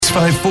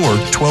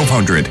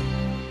654-1200.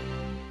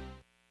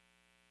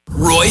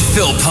 Roy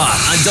Philpott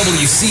on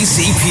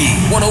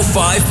WCCP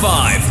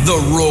 105.5 The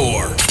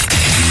Roar.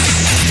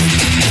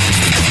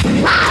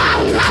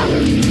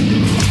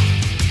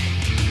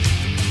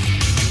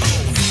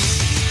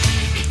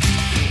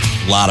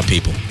 A lot of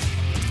people.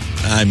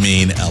 I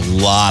mean, a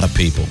lot of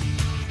people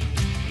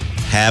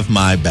have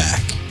my back.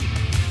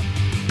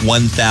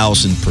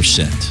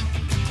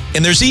 1,000%.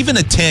 And there's even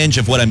a tinge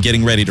of what I'm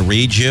getting ready to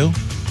read you.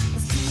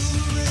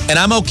 And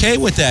I'm okay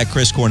with that,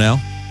 Chris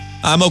Cornell.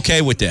 I'm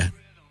okay with that.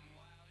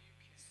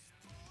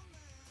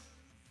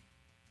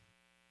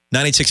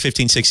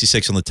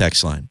 986-1566 on the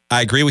text line.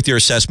 I agree with your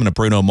assessment of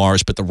Bruno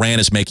Mars, but the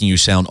rant is making you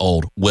sound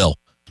old. Will.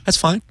 That's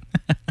fine.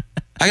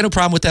 I got no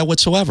problem with that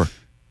whatsoever.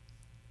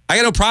 I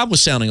got no problem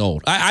with sounding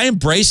old. I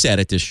embrace that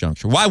at this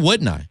juncture. Why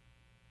wouldn't I?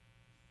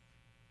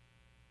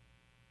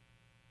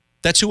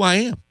 That's who I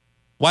am.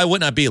 Why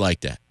wouldn't I be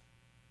like that?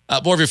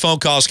 More of your phone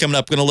calls coming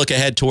up. Going to look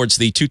ahead towards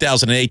the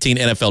 2018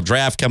 NFL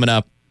Draft coming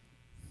up.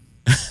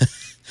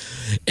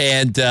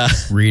 And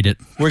read it.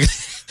 We're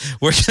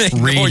going to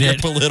ignore your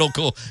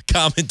political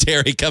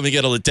commentary coming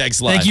in on the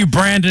text line. Thank you,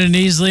 Brandon and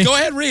Easley. Go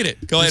ahead and read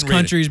it. This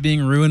country is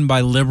being ruined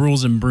by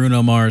liberals and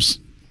Bruno Mars.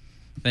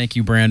 Thank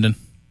you, Brandon.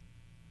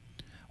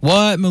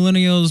 What?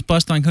 Millennials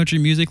bust on country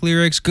music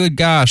lyrics? Good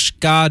gosh.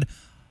 God.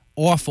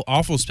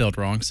 Awful spelled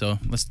wrong, so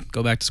let's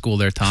go back to school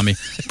there, Tommy.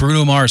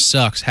 Bruno Mars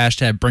sucks.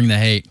 # bring the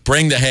hate.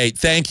 Bring the hate.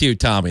 Thank you,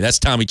 Tommy. That's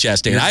Tommy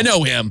Chastain. I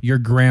know him. Your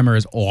grammar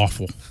is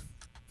awful.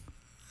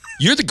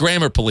 You're the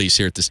grammar police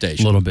here at the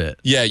station. A little bit.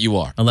 Yeah, you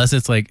are. Unless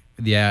it's from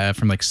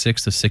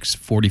 6 to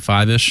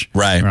 6:45-ish.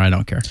 Right. Or I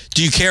don't care.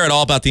 Do you care at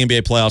all about the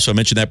NBA playoffs? So I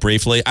mentioned that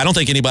briefly. I don't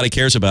think anybody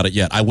cares about it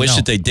yet. I wish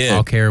that they did.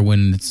 I'll care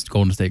when it's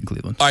Golden State and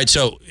Cleveland. All right,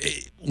 so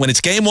when it's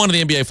game one of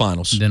the NBA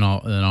Finals, then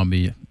I'll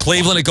be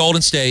Cleveland at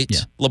Golden State. Yeah.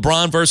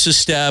 LeBron versus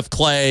Steph,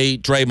 Clay,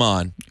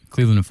 Draymond.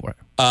 Cleveland in 4.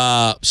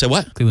 Say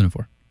what? Cleveland in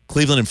 4.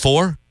 Cleveland in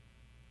 4?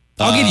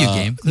 I'll give you a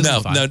game.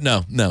 No.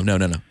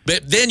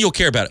 But then you'll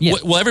care about it. Yeah.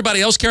 Will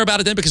everybody else care about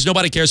it then? Because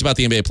nobody cares about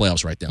the NBA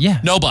playoffs right now. Yeah.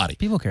 Nobody.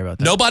 People care about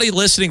that. Nobody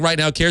listening right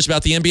now cares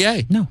about the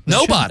NBA. No.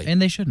 Nobody.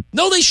 And they shouldn't.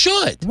 No, they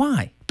should.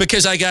 Why?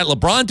 Because I got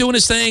LeBron doing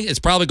his thing. It's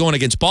probably going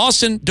against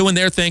Boston, doing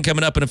their thing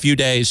coming up in a few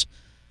days.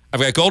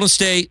 I've got Golden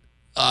State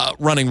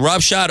running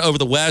roughshod over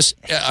the West,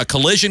 a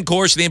collision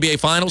course in the NBA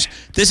Finals.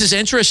 This is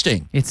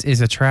interesting. It's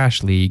a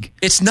trash league.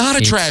 It's not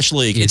a trash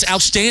league. It's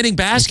outstanding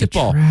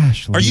basketball. It's a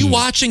trash league. Are you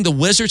watching the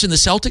Wizards and the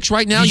Celtics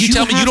right now? You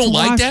tell me you don't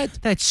like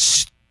that? That's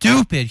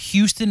stupid.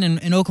 Houston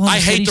and Oklahoma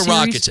City I hate the series?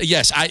 Rockets.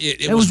 Yes,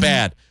 it was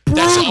bad.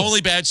 brutal. That's the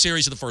only bad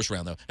series of the first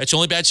round, though. That's the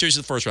only bad series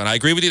of the first round. I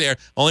agree with you there.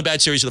 Only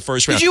bad series of the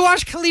first round. Did you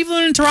watch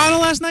Cleveland and Toronto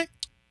last night?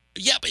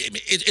 Yeah, but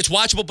it's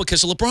watchable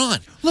because of LeBron.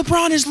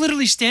 LeBron is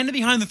literally standing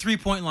behind the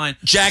three-point line.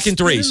 Jacking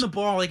threes. Spinning the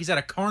ball like he's at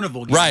a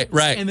carnival game.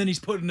 Right. And then he's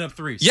putting up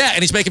threes. Yeah,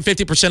 and he's making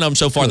 50% of them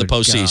so far in the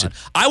postseason. God.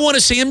 I want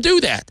to see him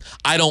do that.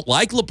 I don't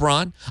like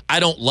LeBron. I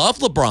don't love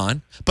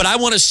LeBron, but I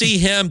want to see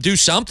him do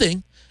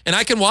something, and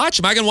I can watch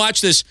him. I can watch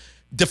this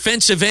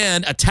defensive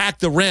end attack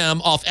the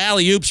rim off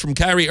alley-oops from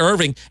Kyrie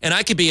Irving, and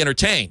I could be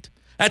entertained.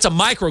 That's a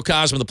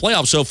microcosm of the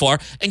playoffs so far,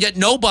 and yet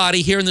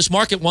nobody here in this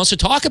market wants to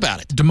talk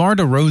about it. DeMar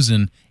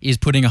DeRozan is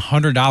putting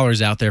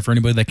 $100 out there for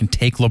anybody that can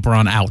take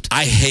LeBron out.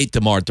 I hate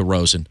DeMar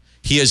DeRozan.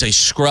 He is a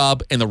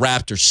scrub, and the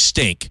Raptors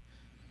stink.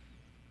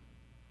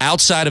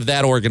 Outside of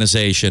that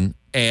organization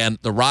and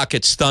the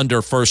Rockets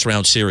Thunder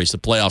first-round series, the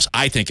playoffs,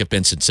 I think have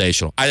been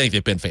sensational. I think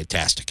they've been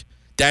fantastic.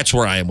 That's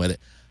where I am with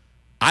it.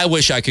 I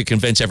wish I could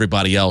convince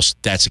everybody else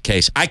that's the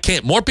case. I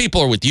can't. More people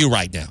are with you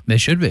right now. They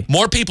should be.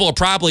 More people are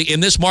probably in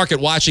this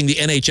market watching the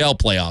NHL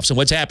playoffs and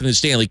what's happening in the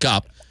Stanley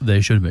Cup. They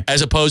should be.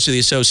 As opposed to the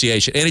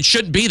association. And it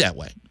shouldn't be that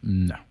way.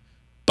 No.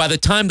 By the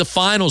time the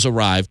finals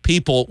arrive,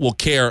 people will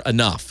care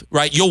enough,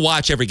 right? You'll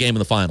watch every game in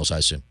the finals, I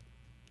assume.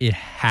 It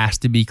has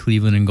to be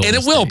Cleveland and Golden State.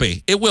 And it will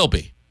be. It will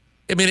be.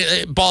 I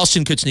mean,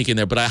 Boston could sneak in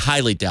there, but I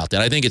highly doubt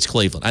that. I think it's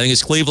Cleveland. I think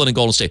it's Cleveland and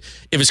Golden State.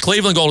 If it's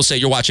Cleveland and Golden State,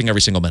 you're watching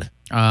every single minute.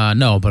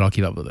 No, but I'll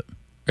keep up with it.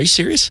 Are you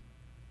serious?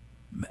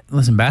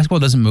 Listen, basketball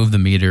doesn't move the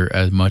meter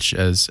as much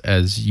as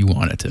you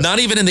want it to. Not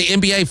even in the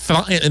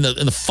NBA in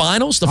the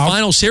finals, the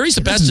final series,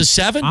 the best of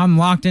 7. I'm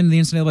locked into the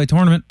NCAA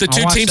tournament. The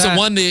two teams that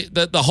won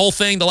the whole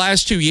thing the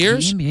last 2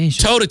 years,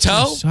 toe to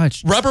toe,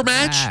 rubber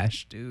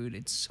match. Dude,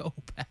 it's so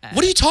bad.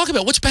 What are you talking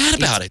about? What's bad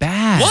about it?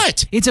 Bad.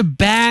 What? It's a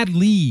bad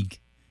league.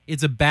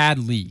 It's a bad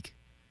league.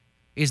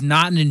 It's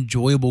not an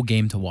enjoyable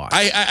game to watch.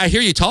 I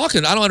hear you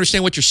talking. I don't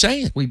understand what you're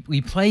saying.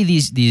 We play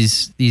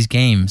these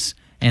games.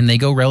 And they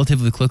go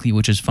relatively quickly,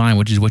 which is fine,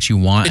 which is what you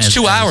want. It's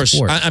 2 hours.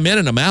 I'm in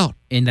and I'm out.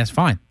 And that's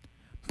fine.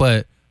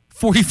 But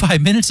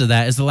 45 minutes of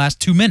that is the last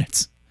 2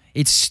 minutes.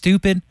 It's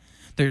stupid.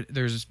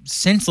 There's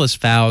senseless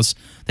fouls.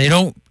 They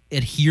don't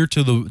adhere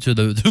to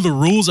the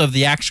rules of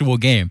the actual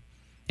game.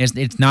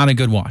 It's not a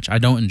good watch. I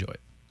don't enjoy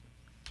it.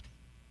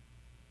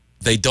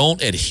 They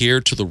don't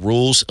adhere to the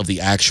rules of the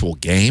actual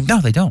game?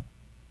 No, they don't.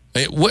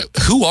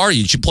 Who are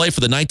you? Did you play for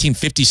the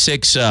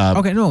 1956?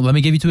 Okay, no, let me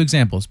give you 2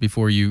 examples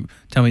before you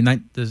tell me.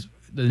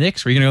 The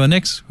Knicks? Are you going to go to the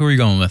Knicks? Who are you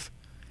going with?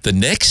 The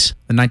Knicks?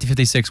 The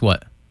 1956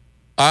 what?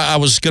 I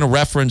was going to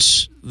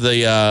reference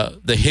the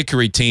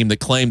Hickory team that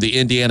claimed the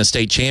Indiana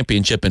State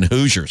Championship in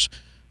Hoosiers.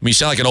 I mean, you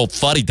sound like an old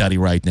fuddy-duddy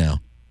right now.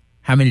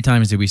 How many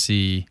times do we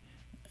see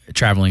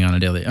traveling on a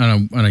daily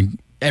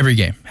every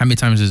game? How many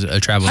times is a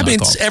traveling? I mean,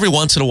 call? every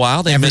once in a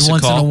while they Every miss a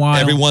once in call. a while.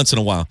 Every once in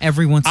a while.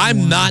 Every once in a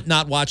while. I'm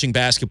not watching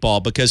basketball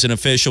because an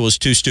official is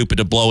too stupid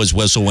to blow his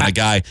whistle when a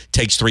guy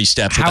takes 3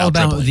 steps How without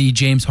about dribbling. the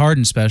James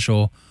Harden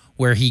special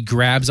where he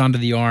grabs onto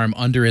the arm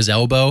under his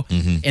elbow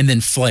and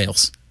then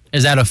flails?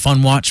 Is that a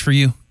fun watch for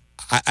you?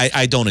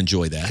 I don't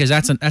enjoy that. Because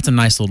that's a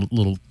nice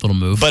little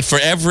move. But for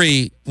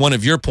every one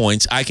of your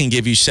points, I can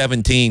give you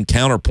 17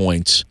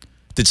 counterpoints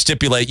that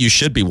stipulate you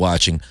should be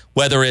watching,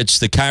 whether it's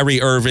the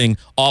Kyrie Irving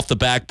off the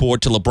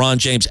backboard to LeBron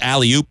James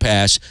alley-oop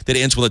pass that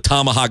ends with a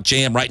tomahawk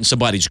jam right in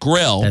somebody's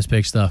grill. That's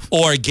big stuff.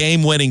 Or a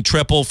game-winning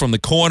triple from the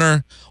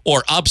corner,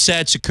 or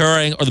upsets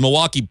occurring, or the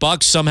Milwaukee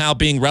Bucks somehow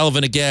being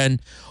relevant again,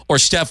 or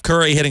Steph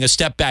Curry hitting a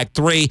step-back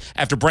 3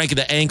 after breaking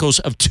the ankles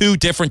of 2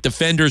 different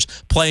defenders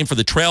playing for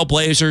the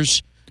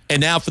Trailblazers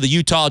and now for the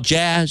Utah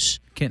Jazz.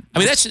 I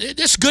mean,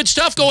 that's good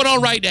stuff going on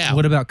right now.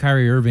 What about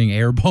Kyrie Irving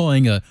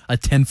airballing a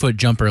 10-foot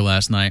jumper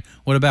last night?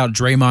 What about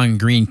Draymond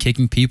Green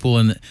kicking people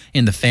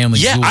in the family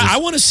Yeah, jewels? I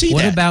want to see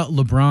What that. about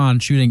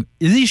LeBron shooting?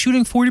 Is he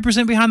shooting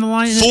 40% behind the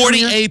line? In his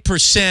career?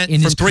 48% In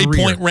from his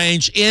three-point career.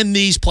 range in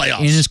these playoffs.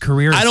 In his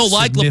career, I don't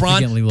like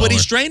significantly LeBron, but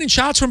he's lower. draining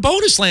shots from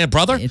bonus land,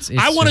 brother. It's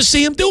I want to just-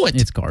 see him do it.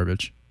 It's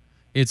garbage.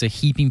 It's a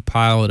heaping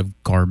pile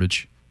of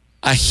garbage.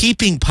 A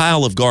heaping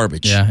pile of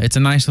garbage. Yeah, it's a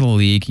nice little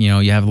league. You know,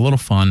 you have a little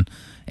fun.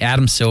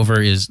 Adam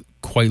Silver is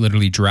quite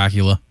literally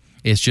Dracula.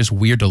 It's just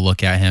weird to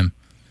look at him.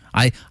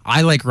 I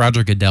like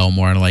Roger Goodell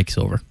more than I like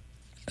Silver.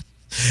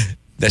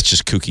 That's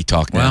just kooky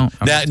talk now.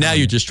 Well, now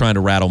you're just trying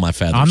to rattle my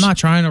feathers. I'm not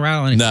trying to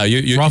rattle anything. No,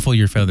 you ruffle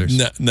your feathers.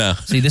 No.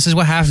 See, this is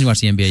what happens when you watch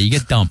the NBA. You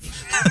get dumb.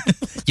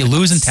 You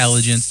lose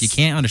intelligence. You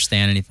can't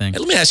understand anything. Hey,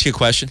 let me ask you a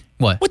question.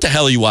 What? What the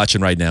hell are you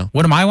watching right now?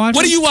 What am I watching?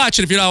 What are you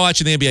watching if you're not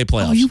watching the NBA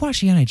playoffs? Oh, you watch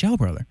the NHL,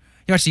 brother.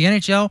 You watch the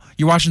NHL.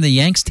 You're watching the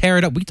Yanks tear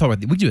it up. We can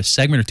do a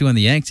segment or two on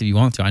the Yanks if you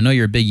want to. I know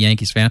you're a big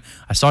Yankees fan.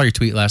 I saw your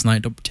tweet last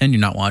night. Don't pretend you're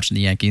not watching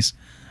the Yankees.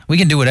 We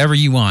can do whatever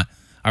you want.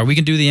 Or we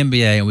can do the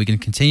NBA, and we can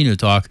continue to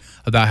talk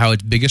about how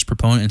its biggest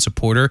proponent and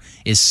supporter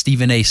is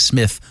Stephen A.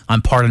 Smith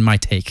on Pardon My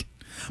Take.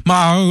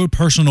 My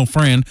personal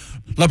friend,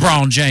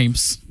 LeBron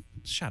James.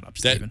 Shut up,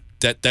 Stephen.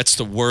 That's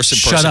the worst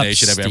Shut up,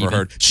 impersonation I've ever Steven.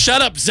 heard.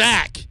 Shut up,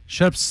 Zach.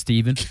 Shut up,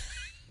 Stephen.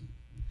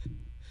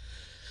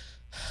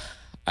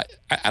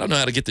 I don't know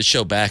how to get the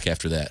show back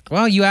after that.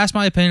 Well, you asked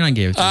my opinion. I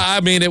gave it to you. I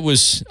mean, it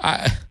was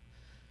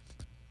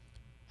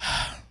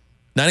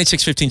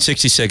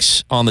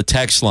 96-15-66 on the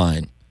text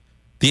line.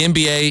 The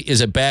NBA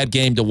is a bad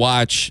game to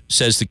watch,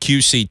 says the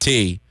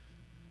QCT,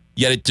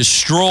 yet it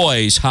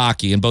destroys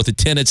hockey in both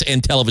attendance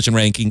and television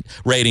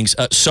ratings.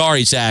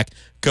 Sorry, Zach.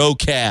 Go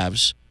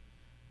Cavs.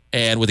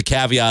 And with the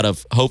caveat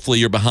of hopefully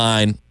you're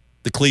behind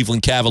the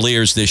Cleveland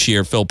Cavaliers this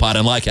year, Phil Pott,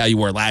 unlike how you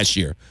were last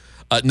year.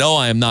 No,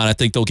 I am not. I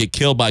think they'll get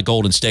killed by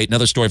Golden State.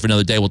 Another story for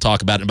another day. We'll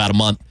talk about it in about a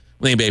month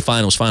when the NBA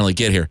Finals finally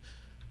get here.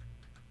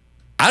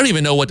 I don't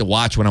even know what to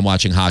watch when I'm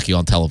watching hockey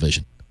on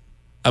television.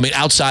 I mean,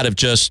 outside of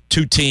just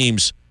 2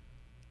 teams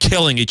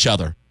killing each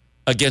other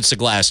against the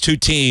glass, 2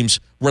 teams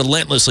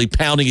relentlessly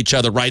pounding each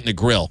other right in the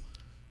grill.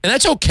 And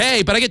that's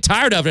okay, but I get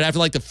tired of it after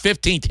like the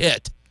 15th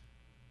hit.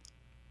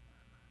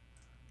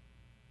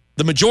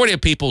 The majority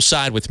of people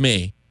side with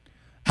me.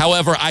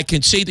 However, I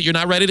can see that you're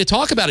not ready to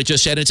talk about it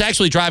just yet. And it's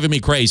actually driving me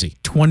crazy.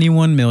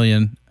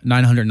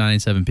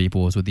 21,997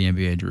 people was what the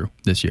NBA drew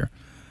this year.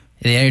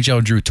 The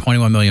NHL drew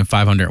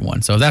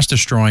 21,501. So if that's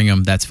destroying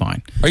them, that's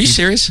fine. Are you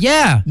serious?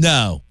 Yeah.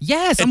 No.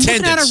 Yes. I'm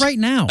looking at it right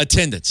now.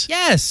 Attendance.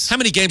 Yes. How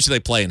many games do they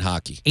play in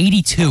hockey?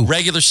 82.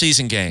 Regular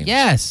season game.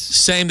 Yes.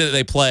 Same that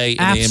they play in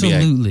the NBA.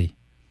 Absolutely.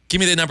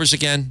 Give me the numbers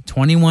again.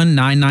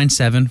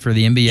 21,997 for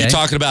the NBA. You're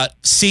talking about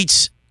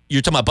seats.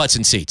 You're talking about butts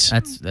and seats.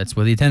 That's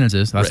what the attendance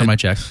is. Last time I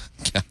checked.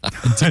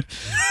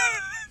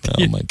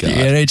 Oh, my God. The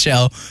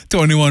NHL,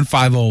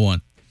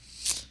 21,501.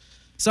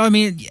 So, I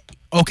mean,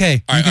 okay,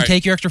 you can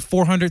take your extra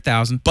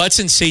 400,000. Butts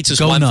and seats is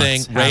Go one nuts.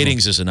 thing. Have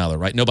Ratings is another,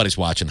 right? Nobody's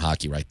watching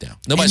hockey right now.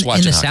 Nobody's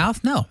watching in the hockey.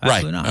 South? No,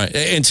 Right. absolutely not. All right.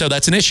 And so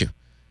that's an issue.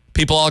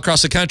 People all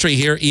across the country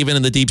here, even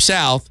in the Deep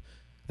South,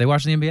 They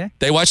watch the NBA?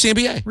 they watch the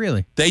NBA.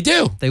 Really? They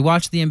do. They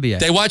watch the NBA.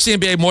 They watch the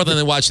NBA more than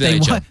they watch the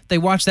NHL. They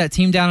watch that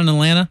team down in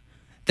Atlanta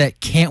that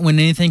can't win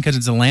anything because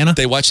it's Atlanta.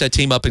 They watch that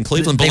team up in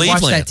Cleveland. They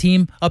watch Believeland. that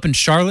team up in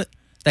Charlotte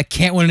that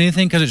can't win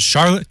anything because it's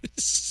Charlotte.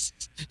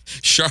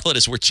 Charlotte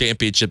is where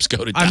championships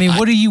go to die. I mean,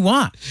 what do you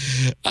want?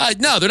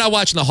 No, they're not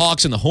watching the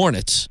Hawks and the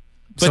Hornets.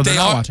 But So they're they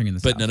not are watching in the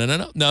But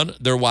South. no,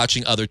 they're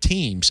watching other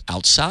teams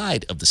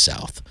outside of the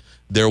South.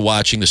 They're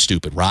watching the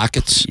stupid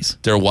Rockets. Please.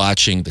 They're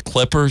watching the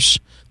Clippers.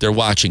 They're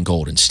watching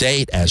Golden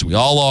State, as we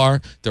all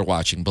are. They're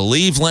watching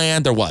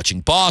Believeland. They're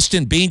watching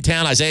Boston,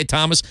 Beantown, Isaiah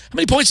Thomas. How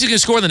many points is he going to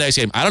score in the next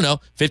game? I don't know.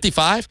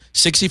 55?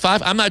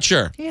 65? I'm not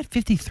sure. He had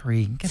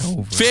 53. Get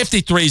over it.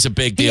 53 is a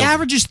big He deal.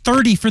 averages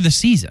 30 for the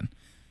season.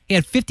 He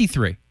had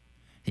 53.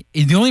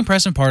 The only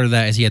impressive part of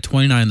that is he had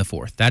 29 in the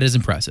fourth. That is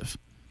impressive.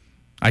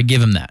 I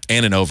give him that.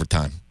 And in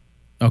overtime.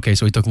 Okay,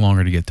 so he took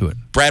longer to get to it.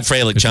 Brad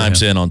Fralick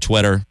chimes in on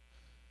Twitter.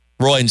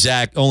 Roy and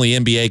Zach, only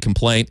NBA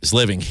complaint is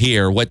living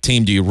here. What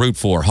team do you root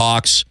for?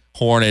 Hawks,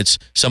 Hornets,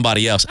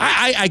 somebody else?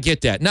 I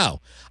get that.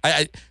 No,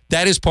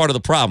 that is part of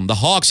the problem. The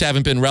Hawks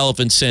haven't been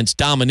relevant since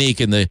Dominique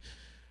and the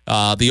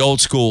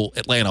old school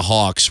Atlanta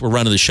Hawks were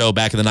running the show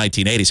back in the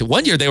 1980s.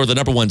 One year they were the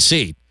number 1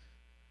 seed.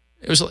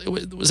 Was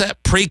that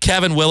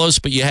pre-Kevin Willis?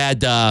 But you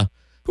had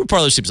who were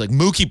part of those teams like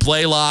Mookie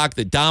Blaylock,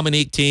 the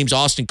Dominique teams,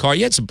 Austin Carr.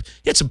 You had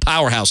some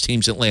powerhouse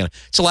teams in Atlanta.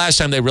 It's the last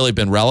time they've really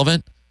been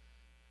relevant.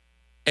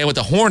 And with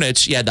the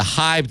Hornets, you had the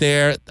Hive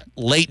there,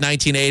 late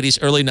 1980s,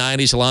 early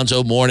 90s,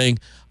 Alonzo Mourning,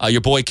 your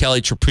boy Kelly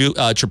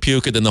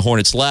Tripucka, then the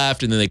Hornets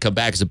left, and then they come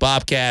back as the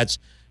Bobcats.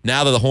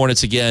 Now they're the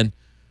Hornets again.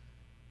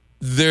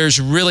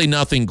 There's really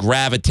nothing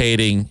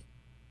gravitating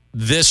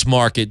this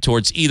market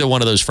towards either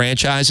one of those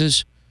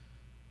franchises.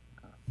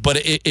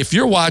 But if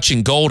you're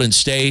watching Golden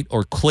State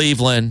or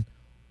Cleveland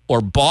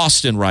or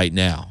Boston right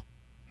now,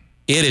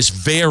 it is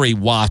very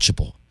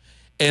watchable.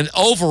 And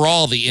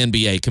overall, the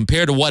NBA,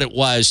 compared to what it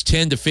was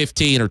 10 to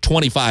 15 or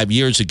 25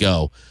 years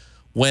ago,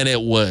 when it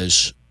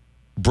was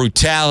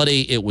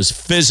brutality, it was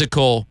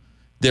physical,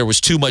 there was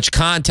too much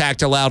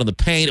contact allowed in the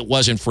paint, it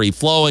wasn't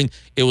free-flowing,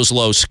 it was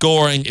low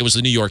scoring, it was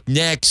the New York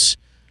Knicks.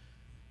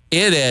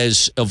 It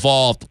has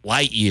evolved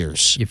light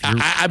years.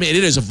 I mean,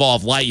 it has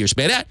evolved light years,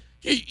 man.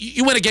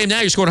 You win a game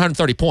now, you're scoring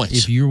 130 points.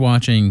 If you're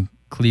watching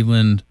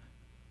Cleveland,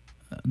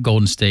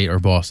 Golden State, or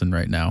Boston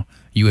right now,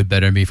 you would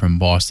better be from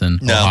Boston,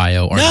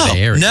 Ohio, or the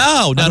Bay Area.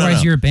 No.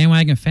 You're a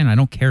bandwagon fan. I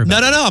don't care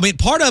about it. No. I mean,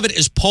 part of it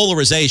is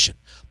polarization.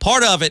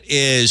 Part of it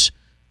is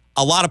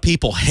a lot of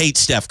people hate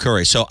Steph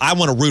Curry, so I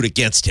want to root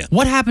against him.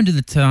 What happened to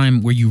the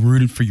time where you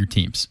rooted for your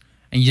teams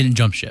and you didn't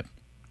jump ship?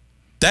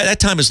 That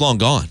time is long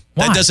gone.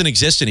 Why? That doesn't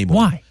exist anymore.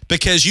 Why?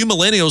 Because you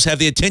millennials have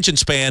the attention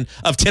span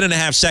of 10 and a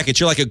half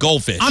seconds. You're like a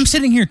goldfish. I'm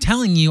sitting here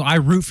telling you I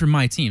root for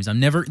my teams.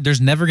 There's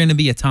never going to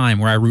be a time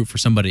where I root for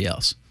somebody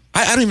else.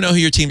 I don't even know who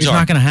your teams are. It's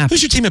not going to happen.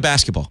 Who's your team in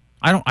basketball?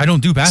 I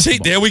don't do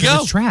basketball. See, there we go.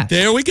 It's trash.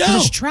 There we go.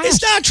 It's trash.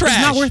 It's not trash.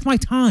 It's not worth my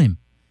time.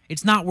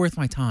 It's not worth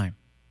my time.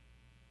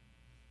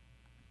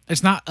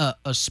 It's not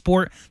a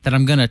sport that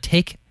I'm going to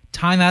take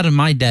time out of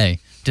my day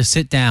to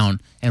sit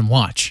down and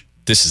watch.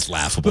 This is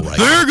laughable right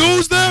There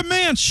goes that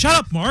man. Shut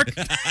up, Mark.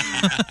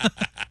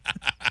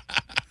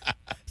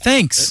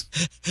 Thanks.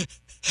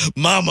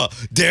 Mama,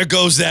 there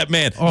goes that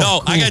man. Oh, no,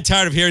 cool. I got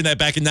tired of hearing that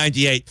back in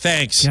 98.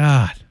 Thanks.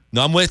 God.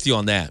 No, I'm with you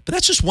on that. But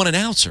that's just one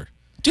announcer.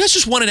 Dude, that's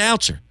just one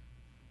announcer.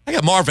 I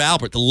got Marv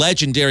Albert, the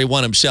legendary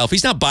one himself.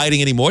 He's not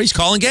biting anymore. He's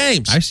calling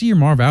games. I see your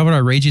Marv Albert. I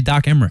rate you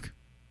Doc Emmerich.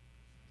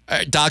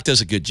 Doc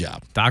does a good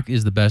job. Doc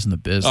is the best in the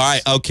business. All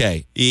right,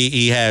 okay.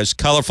 He has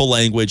colorful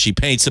language. He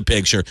paints the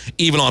picture,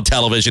 even on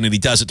television, and he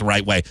does it the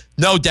right way.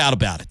 No doubt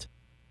about it.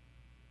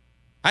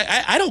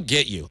 I don't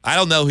get you. I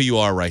don't know who you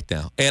are right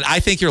now. And I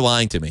think you're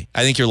lying to me.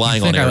 I think you're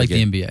lying on air. I like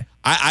the NBA.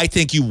 I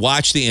think you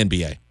watch the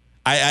NBA.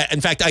 In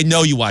fact, I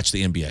know you watch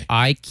the NBA.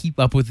 I keep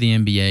up with the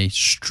NBA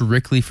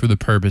strictly for the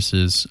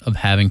purposes of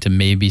having to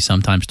maybe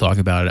sometimes talk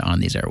about it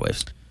on these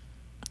airwaves.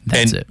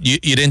 That's it. You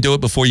didn't do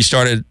it before you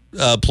started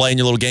playing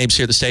your little games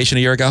here at the station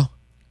a year ago?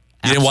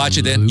 You didn't watch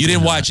it then? You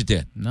didn't watch it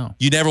then? No.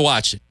 You never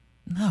watched it?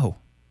 No.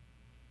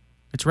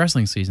 It's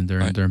wrestling season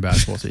during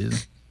basketball season.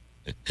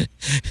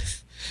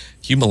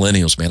 You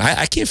millennials, man.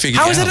 I can't figure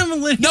it out. How is that a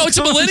millennial? No, it's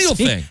a millennial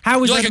thing.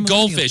 How is You're that like a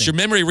goldfish. Your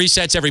memory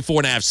resets every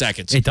 4.5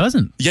 seconds. It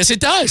doesn't. Yes, it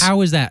does.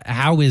 How is that?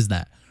 How is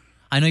that?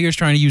 I know you're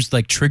trying to use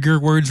like trigger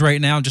words right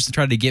now just to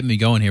try to get me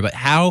going here, but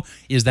how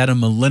is that a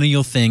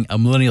millennial thing, a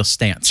millennial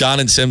stance? John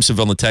and Simpson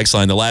on the text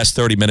line, the last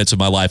 30 minutes of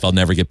my life I'll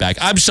never get back.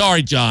 I'm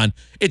sorry, John.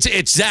 It's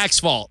Zach's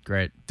fault.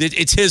 Great.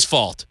 It's his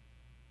fault.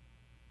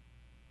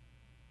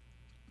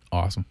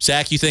 Awesome.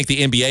 Zach, you think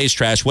the NBA is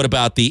trash. What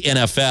about the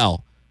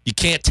NFL? You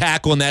can't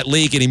tackle in that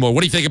league anymore. What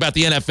do you think about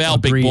the NFL,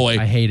 Agreed. big boy?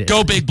 I hate it.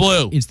 Go Big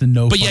Blue. It's the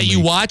no But fun yet you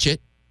league. watch it.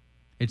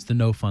 It's the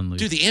no fun league.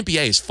 Dude, the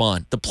NBA is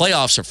fun. The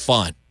playoffs are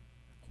fun.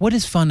 What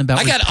is fun about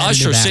I got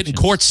repetitive Usher sitting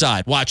action?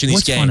 courtside watching these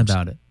What's games. fun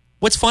about it?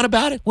 What's fun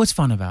about it? What's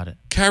fun about it?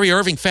 Kyrie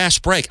Irving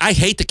fast break. I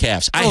hate the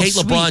Cavs. I hate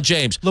sweet. LeBron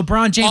James.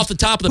 LeBron James off the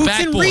top of the who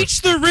backboard. can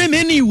reach the rim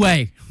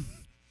anyway.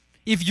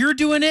 If you're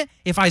doing it,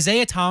 if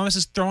Isaiah Thomas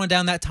is throwing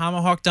down that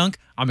tomahawk dunk,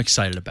 I'm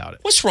excited about it.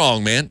 What's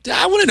wrong, man?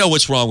 I want to know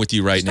what's wrong with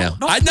you right now.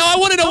 I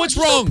want to know what's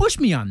wrong. Don't push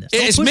me on this.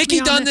 Don't Has push Mickey me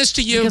on done this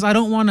to you? Because I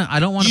don't want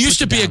to. You used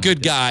to be a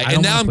good guy,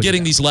 and now I'm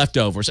getting these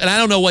leftovers, and I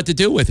don't know what to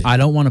do with it. I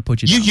don't want to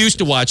put you down. You used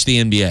to watch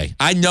the NBA.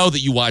 I know that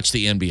you watch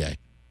the NBA.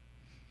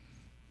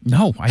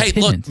 No, I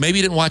didn't. Look, maybe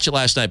you didn't watch it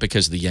last night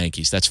because of the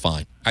Yankees. That's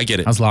fine. I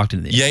get it. I was locked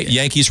into the NBA.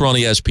 Yankees were on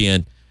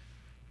ESPN.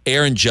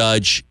 Aaron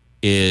Judge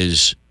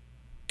is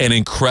an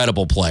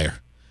incredible player.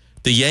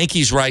 The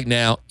Yankees right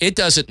now, it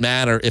doesn't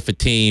matter if a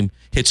team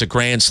hits a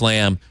grand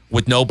slam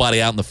with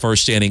nobody out in the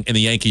first inning and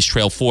the Yankees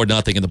trail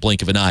 4-0 in the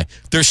blink of an eye.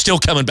 They're still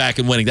coming back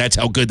and winning. That's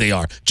how good they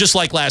are. Just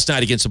like last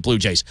night against the Blue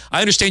Jays. I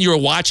understand you were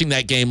watching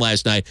that game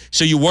last night,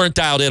 so you weren't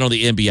dialed in on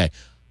the NBA.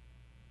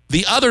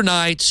 The other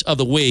nights of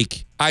the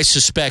week, I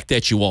suspect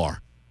that you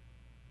are.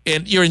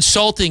 And you're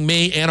insulting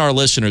me and our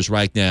listeners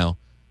right now,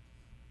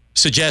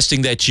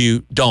 suggesting that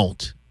you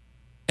don't.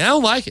 And I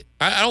don't like it.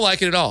 I don't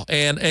like it at all.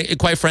 And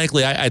quite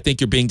frankly, I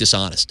think you're being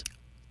dishonest.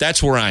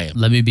 That's where I am.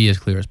 Let me be as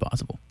clear as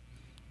possible.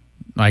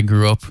 I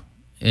grew up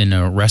in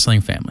a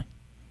wrestling family.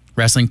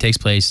 Wrestling takes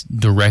place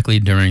directly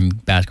during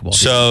basketball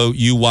season. So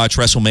you watch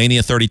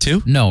WrestleMania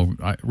 32? No,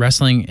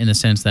 wrestling in the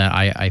sense that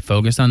I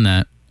focused on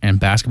that, and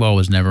basketball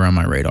was never on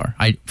my radar.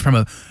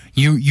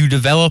 You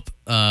develop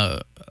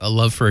a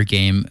love for a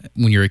game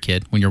when you're a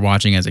kid, when you're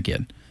watching as a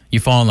kid. You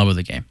fall in love with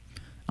the game.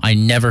 I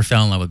never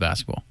fell in love with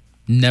basketball.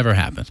 Never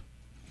happened.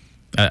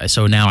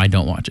 So now I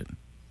don't watch it.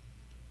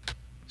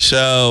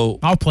 So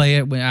I'll play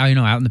it,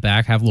 out in the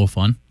back, have a little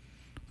fun,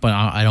 but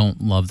I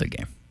don't love the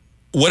game.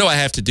 What do I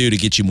have to do to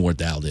get you more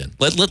dialed in?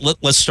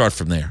 Let's start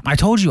from there. I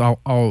told you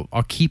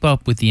I'll keep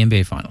up with the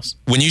NBA Finals.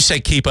 When you say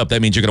keep up,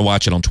 that means you're going to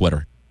watch it on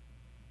Twitter.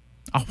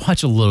 I'll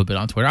watch a little bit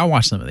on Twitter. I'll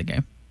watch some of the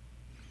game.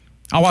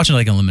 I'll watch it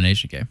like an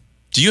elimination game.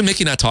 Do you and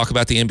Mickey not talk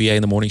about the NBA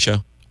in the morning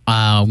show?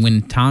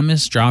 When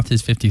Thomas dropped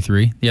his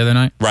 53 the other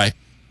night, right?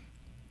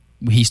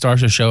 He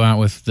starts the show out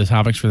with the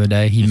topics for the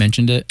day. He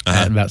mentioned it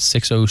at about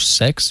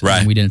 6:06, right?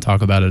 And we didn't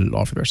talk about it at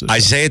all for the rest of the show.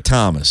 Isaiah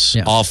Thomas,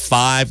 all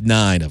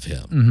 5'9" of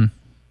him,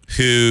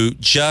 who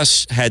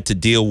just had to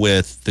deal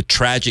with the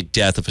tragic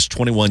death of his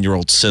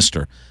 21-year-old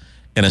sister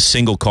in a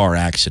single-car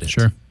accident.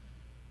 Sure.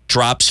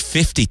 Drops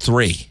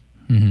 53,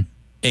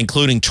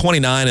 including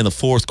 29 in the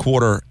fourth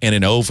quarter and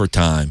in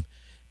overtime,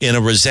 in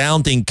a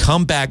resounding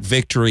comeback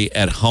victory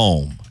at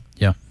home.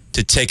 Yeah.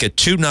 To take a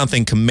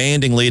 2-0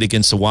 commanding lead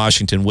against the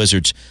Washington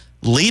Wizards,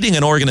 leading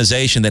an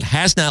organization that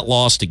has not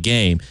lost a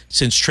game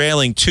since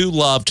trailing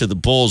 2-0 to the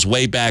Bulls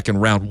way back in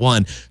round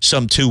 1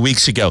 some 2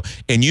 weeks ago.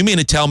 And you mean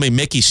to tell me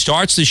Mickey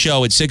starts the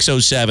show at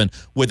 6:07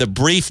 with a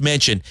brief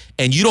mention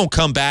and you don't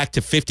come back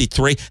to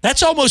 53?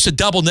 That's almost a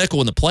double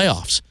nickel in the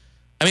playoffs.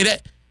 I mean,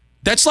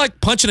 that's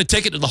like punching a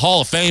ticket to the Hall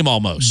of Fame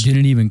almost.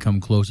 Didn't even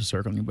come close to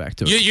circling back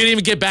to it. You didn't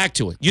even get back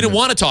to it. You didn't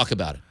want to talk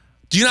about it.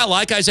 Do you not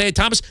like Isaiah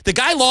Thomas? The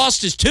guy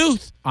lost his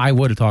tooth. I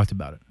would have talked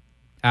about it.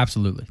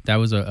 Absolutely. That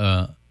was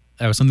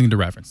that was something to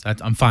reference.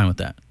 I'm fine with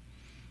that.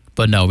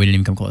 But no, we didn't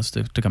even come close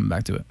to coming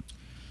back to it.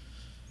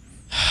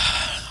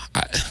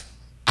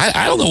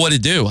 I don't know what to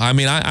do. I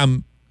mean,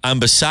 I'm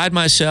beside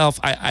myself.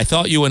 I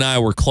thought you and I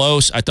were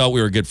close. I thought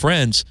we were good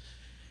friends.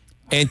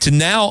 And to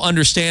now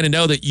understand and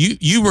know that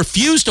you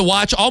refuse to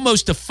watch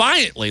almost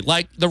defiantly,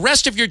 like the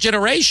rest of your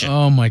generation.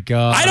 Oh, my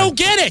God. I don't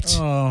get it.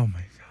 Oh, my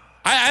God.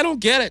 I don't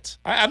get it.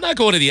 I'm not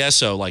going to the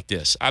SO like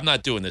this. I'm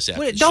not doing this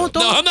after the show. Don't,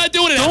 no, I'm not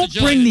doing it after the show.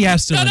 Don't bring the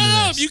SO into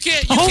No. this. You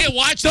can't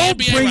watch the NBA right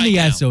now. Don't bring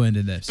the SO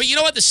into this. But you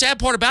know what? The sad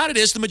part about it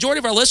is the majority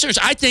of our listeners,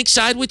 I think,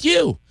 side with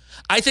you.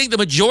 I think the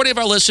majority of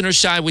our listeners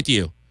side with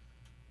you.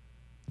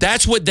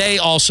 That's what they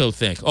also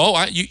think.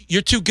 Oh,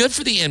 you're too good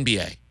for the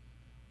NBA.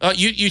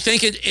 You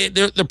think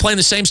they're playing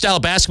the same style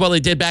of basketball they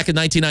did back in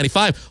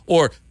 1995,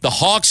 or the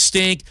Hawks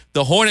stink,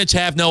 the Hornets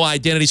have no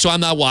identity, so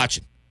I'm not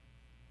watching.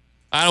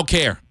 I don't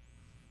care.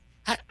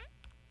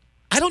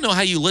 I don't know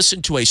how you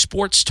listen to a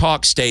sports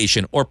talk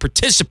station or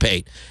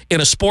participate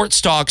in a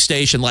sports talk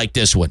station like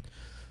this one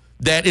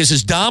that is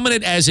as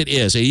dominant as it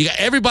is. You got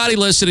everybody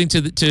listening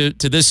to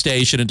this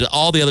station and to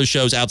all the other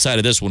shows outside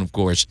of this one, of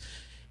course,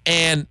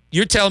 and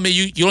you're telling me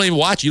you don't even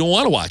watch it. You don't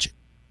want to watch it.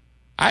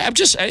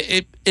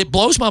 It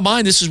blows my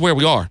mind. This is where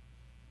we are.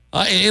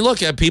 And look,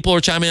 people are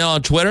chiming in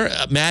on Twitter.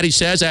 Maddie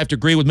says, I have to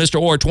agree with Mr.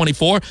 Orr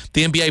 24.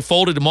 The NBA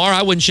folded tomorrow.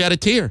 I wouldn't shed a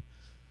tear.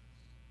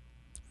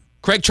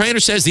 Craig Trainer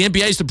says the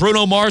NBA is the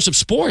Bruno Mars of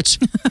sports.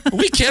 Are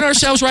we kidding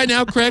ourselves right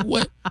now, Craig?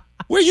 Where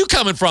are you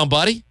coming from,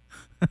 buddy?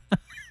 I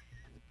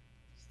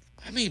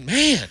mean,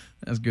 man.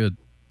 That's good.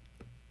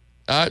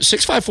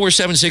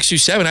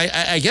 654-7627.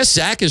 I guess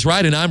Zach is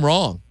right and I'm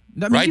wrong.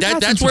 Right?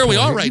 That's where we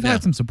are right now. You've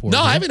had some support. No,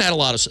 right? I haven't had a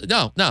lot of...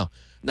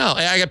 No.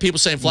 I got people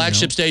saying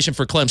flagship station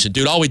for Clemson.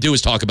 Dude, all we do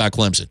is talk about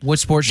Clemson. What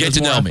sport shows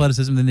more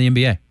athleticism than the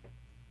NBA?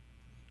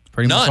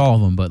 Pretty much all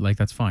of them, but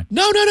that's fine.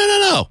 No.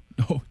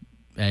 Oh,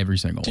 every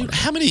single one. Dude,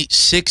 how many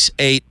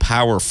 6'8"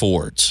 power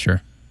forwards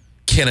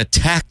can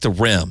attack the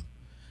rim,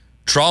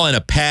 draw in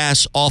a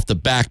pass off the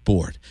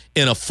backboard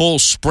in a full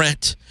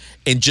sprint,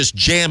 and just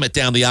jam it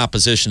down the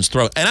opposition's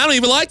throat? And I don't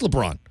even like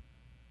LeBron.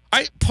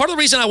 Part of the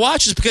reason I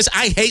watch is because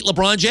I hate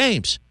LeBron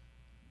James.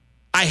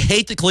 I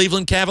hate the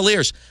Cleveland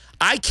Cavaliers.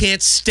 I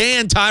can't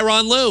stand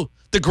Tyronn Lue.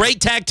 The great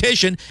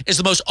tactician is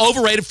the most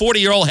overrated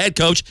 40-year-old head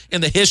coach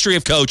in the history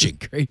of coaching.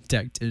 Great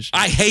tactician.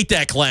 I hate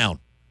that clown.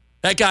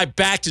 That guy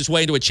backed his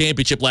way into a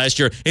championship last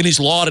year, and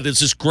he's lauded as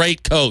this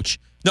great coach.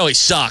 No, he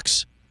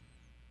sucks.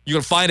 You're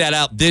going to find that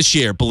out this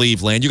year,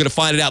 Believe Land. You're going to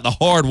find it out the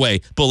hard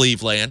way,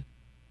 Believe Land.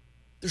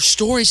 There's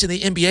stories in the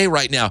NBA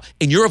right now,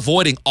 and you're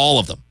avoiding all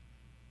of them.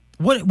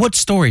 What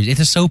stories? It's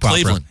a soap opera.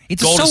 Cleveland,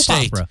 it's Golden a soap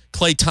State, opera.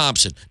 Klay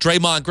Thompson,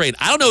 Draymond Green.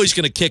 I don't know who's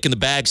going to kick in the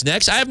bags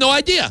next. I have no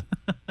idea.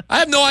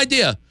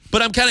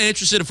 But I'm kind of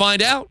interested to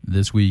find out.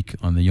 This week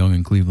on The Young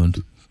in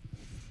Cleveland.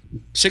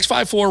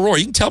 654 Roar.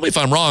 You can tell me if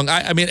I'm wrong.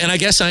 I mean, and I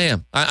guess I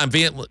am. I'm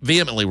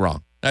vehemently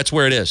wrong. That's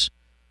where it is.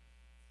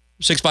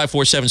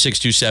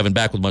 654-7627.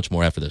 Back with much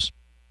more after this.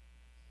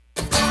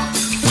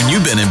 When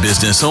you've been in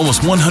business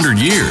almost 100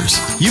 years,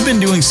 you've been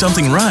doing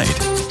something right.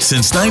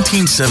 Since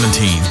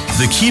 1917,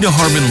 the key to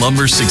Harbin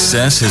Lumber's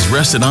success has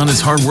rested on its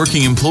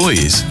hardworking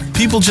employees,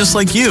 people just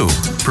like you,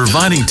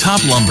 providing top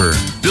lumber,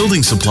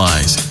 building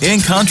supplies,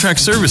 and contract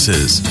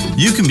services.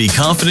 You can be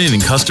confident in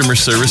customer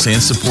service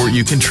and support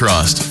you can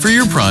trust for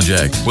your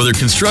project, whether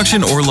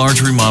construction or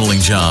large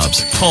remodeling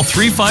jobs. Call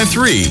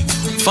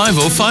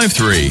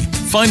 353-5053.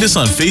 Find us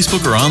on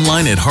Facebook or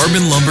online at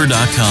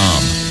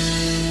harbinlumber.com.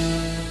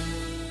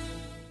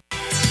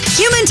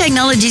 Human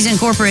Technologies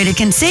Incorporated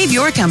can save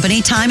your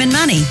company time and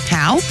money.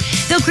 How?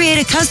 They'll create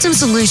a custom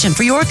solution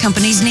for your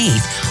company's need.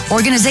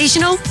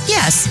 Organizational?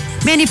 Yes.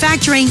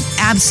 Manufacturing?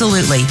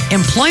 Absolutely.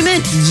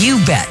 Employment?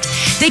 You bet.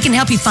 They can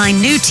help you find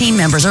new team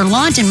members or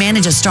launch and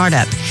manage a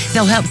startup.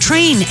 They'll help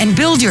train and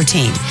build your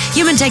team.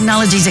 Human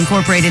Technologies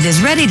Incorporated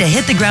is ready to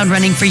hit the ground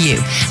running for you.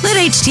 Let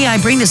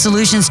HTI bring the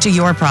solutions to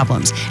your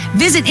problems.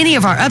 Visit any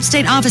of our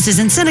upstate offices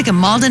in Seneca,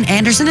 Malden,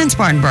 Anderson, and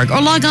Spartanburg,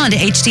 or log on to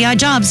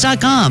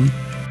htijobs.com.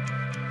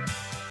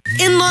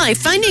 In life,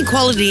 finding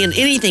quality in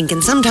anything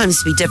can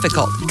sometimes be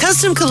difficult.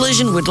 Custom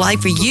Collision would like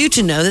for you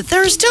to know that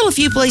there are still a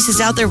few places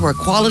out there where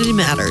quality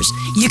matters.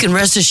 You can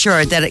rest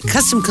assured that at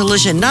Custom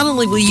Collision, not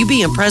only will you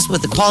be impressed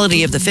with the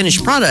quality of the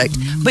finished product,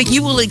 but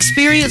you will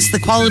experience the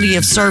quality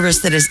of service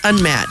that is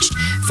unmatched.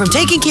 From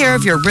taking care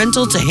of your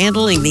rental to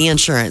handling the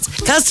insurance,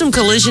 Custom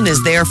Collision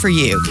is there for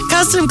you.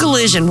 Custom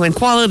Collision, when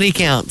quality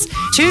counts.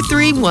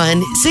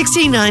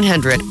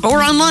 231-6900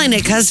 or online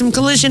at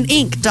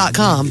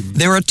CustomCollisionInc.com.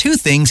 There are two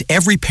things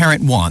every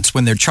parent wants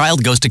when their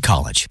child goes to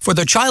college: for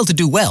their child to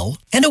do well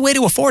and a way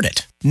to afford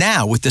it.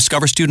 Now, with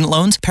Discover Student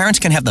Loans, parents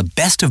can have the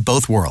best of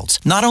both worlds.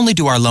 Not only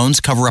do our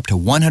loans cover up to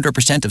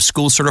 100% of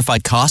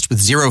school-certified costs with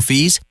zero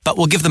fees, but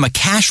we'll give them a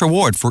cash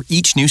reward for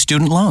each new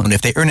student loan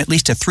if they earn at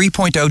least a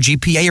 3.0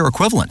 GPA or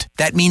equivalent.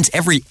 That means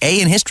every A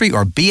in history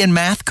or B in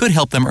math could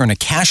help them earn a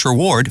cash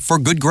reward for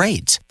good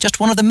grades. Just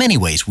one of the many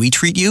ways we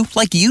treat you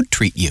like you'd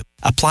treat you.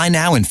 Apply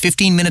now in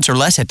 15 minutes or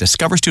less at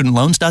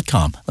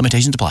discoverstudentloans.com.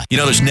 Limitations apply. You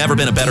know, there's never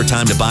been a better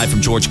time to buy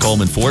from George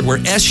Coleman Ford, where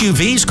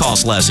SUVs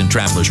cost less in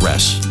Travelers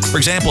Rest. For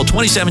example,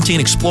 2017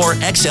 Explorer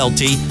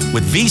XLT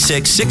with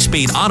V6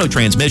 6-speed auto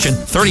transmission,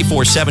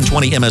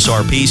 $34,720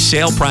 MSRP,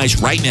 sale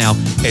price right now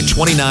at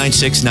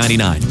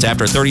 $29,699. It's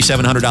after a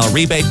 $3,700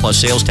 rebate plus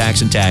sales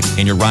tax and tag,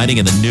 and you're riding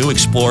in the new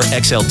Explorer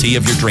XLT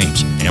of your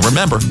dreams. And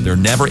remember, there are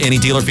never any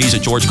dealer fees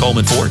at George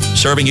Coleman Ford,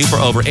 serving you for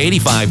over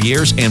 85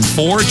 years and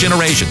 4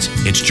 generations.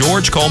 It's George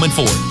Coleman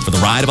Ford for the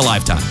ride of a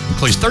lifetime.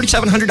 Includes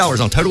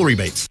 $3,700 on total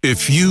rebates.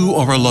 If you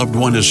or a loved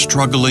one is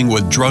struggling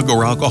with drug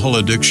or alcohol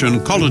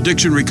addiction, call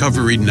Addiction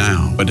Recovery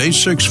now at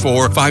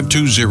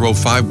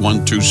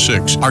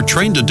 864-520-5126. Our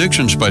trained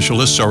addiction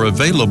specialists are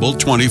available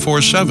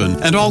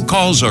 24/7, and all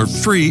calls are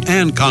free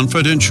and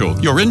confidential.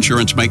 Your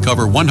insurance may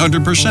cover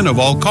 100% of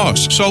all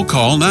costs, so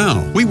call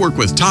now. We work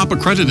with top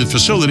accredited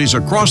facilities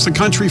across the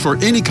country for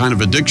any kind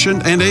of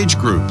addiction and age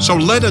group. So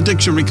let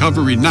Addiction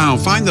Recovery now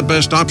find the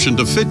best option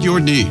to fit your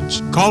needs.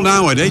 Call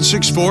now at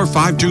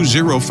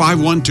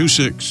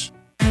 864-520-5126.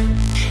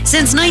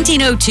 Since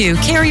 1902,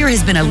 Carrier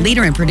has been a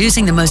leader in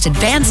producing the most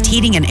advanced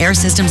heating and air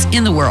systems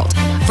in the world.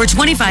 For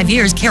 25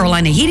 years,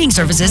 Carolina Heating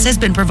Services has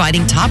been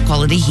providing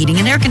top-quality heating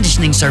and air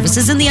conditioning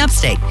services in the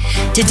upstate.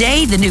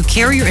 Today, the new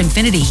Carrier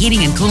Infinity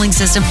heating and cooling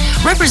system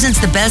represents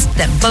the best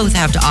that both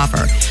have to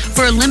offer.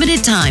 For a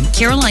limited time,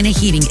 Carolina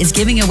Heating is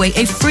giving away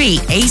a free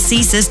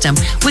AC system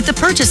with the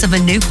purchase of a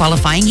new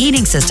qualifying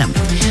heating system.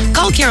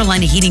 Call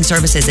Carolina Heating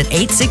Services at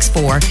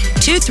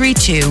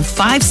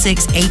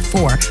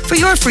 864-232-5684 for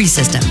your free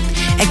system.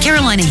 At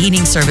Carolina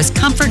Heating Service,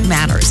 comfort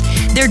matters.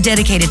 They're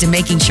dedicated to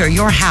making sure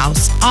your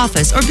house,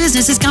 office, or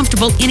business is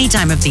comfortable any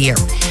time of the year.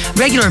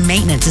 Regular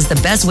maintenance is the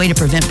best way to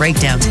prevent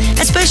breakdowns,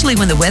 especially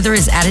when the weather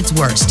is at its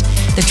worst.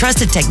 The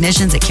trusted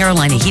technicians at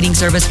Carolina Heating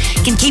Service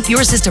can keep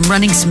your system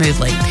running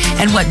smoothly.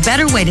 And what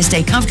better way to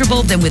stay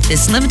comfortable than with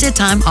this limited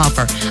time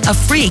offer, a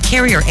free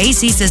Carrier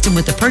AC system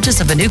with the purchase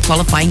of a new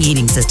qualifying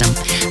heating system.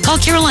 Call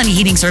Carolina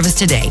Heating Service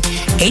today,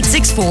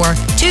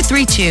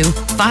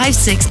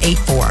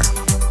 864-232-5684.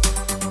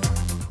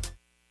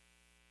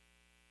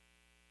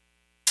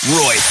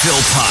 Roy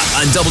Philpott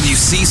on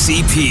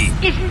WCCP.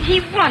 Isn't he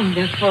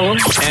wonderful?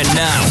 And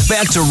now,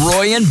 back to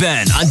Roy and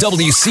Ben on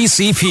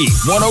WCCP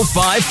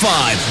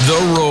 105.5 The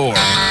Roar.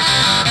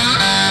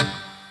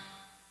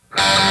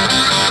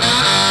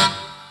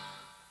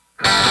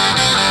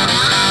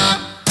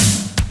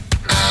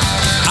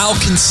 I'll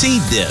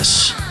concede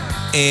this,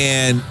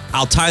 and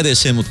I'll tie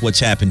this in with what's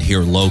happened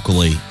here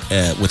locally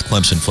with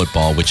Clemson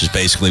football, which is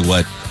basically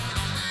what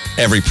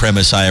every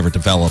premise I ever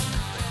developed,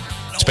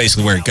 it's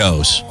basically where it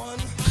goes.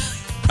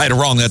 Right or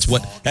wrong, that's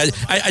what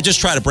I just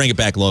try to bring it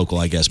back local,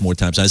 I guess, more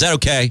times. Is that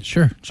okay?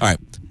 Sure. All right.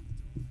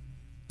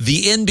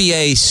 The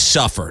NBA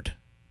suffered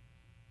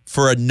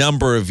for a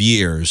number of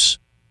years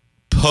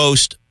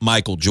post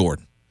Michael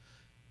Jordan.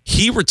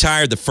 He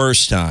retired the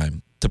first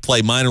time to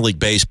play minor league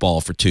baseball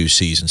for 2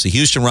 seasons. The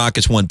Houston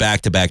Rockets won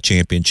back-to-back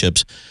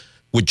championships.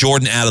 with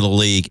Jordan out of the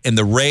league, and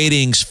the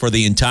ratings for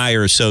the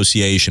entire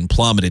association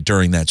plummeted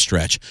during that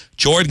stretch.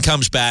 Jordan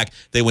comes back.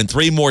 They win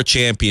 3 more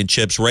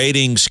championships.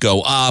 Ratings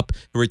go up.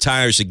 He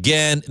retires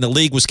again, and the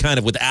league was kind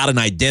of without an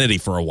identity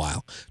for a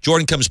while.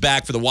 Jordan comes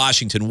back for the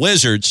Washington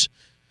Wizards,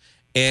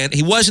 and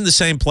he wasn't the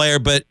same player,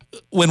 but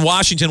when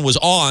Washington was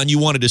on, you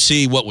wanted to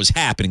see what was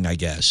happening, I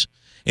guess.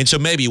 And so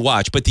maybe you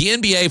watch. But the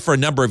NBA for a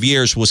number of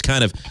years was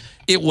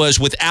it was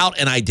without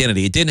an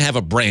identity. It didn't have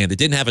a brand. It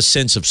didn't have a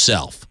sense of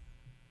self.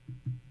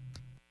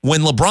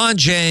 When LeBron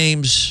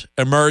James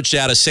emerged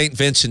out of St.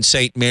 Vincent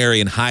St. Mary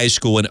in high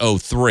school in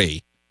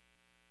 2003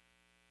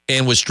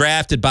 and was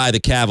drafted by the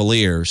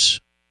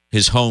Cavaliers,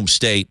 his home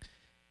state,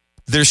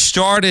 there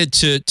started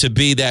to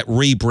be that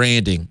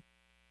rebranding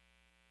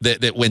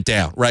that went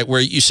down, right?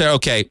 Where you say,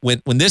 okay,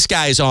 when this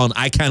guy is on,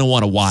 I kind of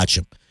want to watch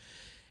him.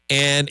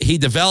 And he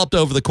developed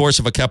over the course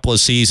of a couple of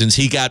seasons.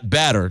 He got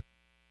better.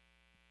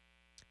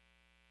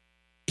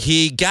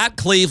 He got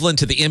Cleveland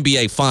to the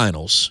NBA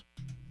Finals,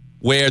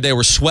 where they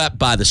were swept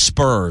by the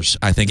Spurs,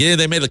 I think. Yeah,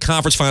 they made the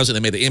conference finals and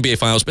they made the NBA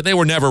Finals, but they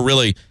were never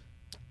really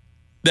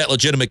that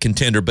legitimate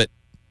contender. But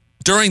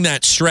during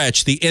that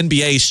stretch, the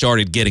NBA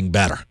started getting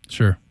better.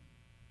 Sure.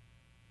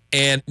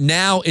 And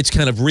now it's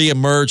kind of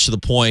reemerged to the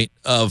point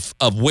of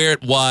where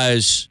it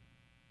was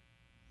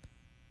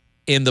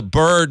in the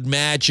Bird,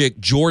 Magic,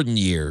 Jordan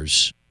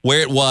years,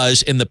 where it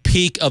was in the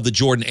peak of the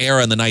Jordan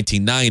era in the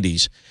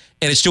 1990s.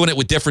 And it's doing it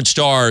with different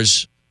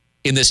stars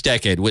in this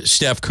decade, with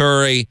Steph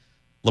Curry,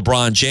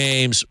 LeBron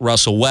James,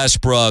 Russell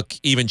Westbrook,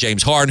 even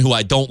James Harden, who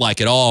I don't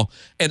like at all,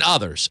 and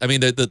others. I mean,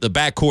 the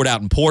backcourt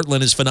out in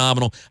Portland is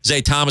phenomenal.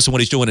 Zay Thomas and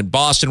what he's doing in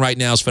Boston right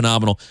now is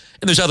phenomenal.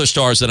 And there's other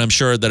stars that I'm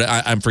sure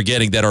that I'm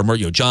forgetting that are,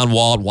 John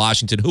Wall,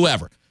 Washington,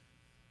 whoever.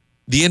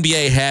 The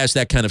NBA has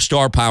that kind of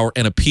star power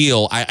and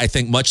appeal, I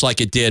think, much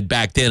like it did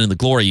back then in the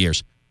glory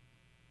years.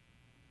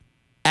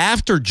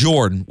 After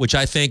Jordan, which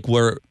I think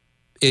were,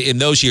 in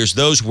those years,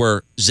 those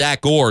were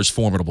Zach Orr's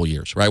formidable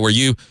years, right? Where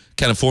you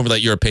kind of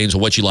formulate your opinions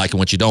on what you like and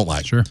what you don't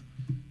like. Sure.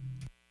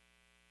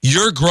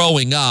 You're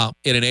growing up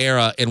in an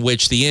era in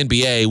which the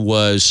NBA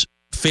was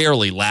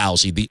fairly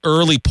lousy. The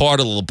early part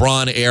of the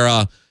LeBron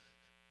era,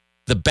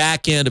 the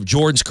back end of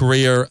Jordan's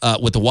career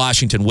with the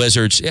Washington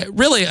Wizards.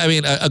 Really, I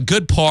mean, a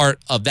good part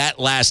of that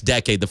last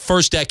decade, the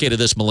first decade of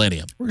this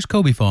millennium. Where's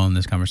Kobe fall in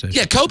this conversation?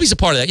 Yeah, Kobe's a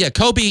part of that. Yeah,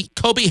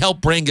 Kobe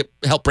helped bring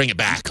it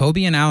back.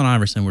 Kobe and Allen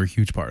Iverson were a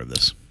huge part of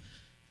this.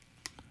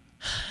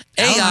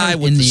 AI in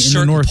with the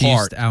certain Northeast,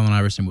 part. Allen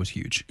Iverson was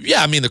huge.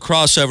 Yeah, I mean, the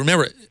crossover.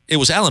 Remember, it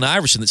was Allen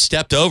Iverson that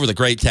stepped over the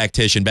great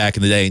tactician back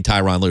in the day in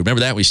Tyronn Lue. Remember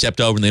that? We stepped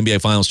over in the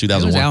NBA Finals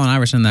 2001. It was Allen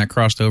Iverson that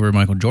crossed over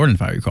Michael Jordan,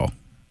 if I recall.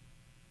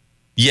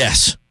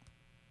 Yes.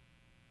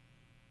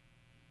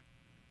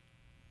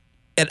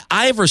 At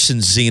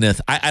Iverson's zenith,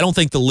 I don't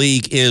think the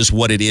league is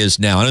what it is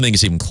now. I don't think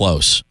it's even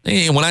close.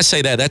 And when I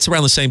say that, that's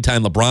around the same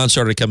time LeBron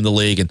started to come to the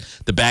league and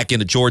the back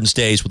end of Jordan's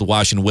days with the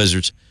Washington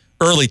Wizards,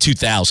 early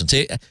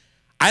 2000s.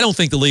 I don't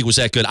think the league was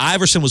that good.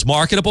 Iverson was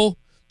marketable.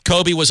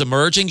 Kobe was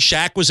emerging.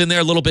 Shaq was in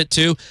there a little bit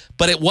too,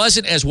 but it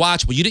wasn't as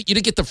watchable. You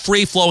didn't get the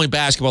free-flowing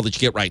basketball that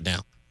you get right now.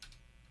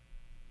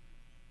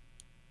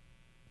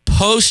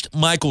 Post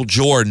Michael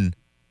Jordan,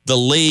 the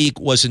league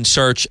was in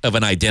search of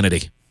an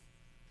identity.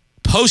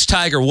 Post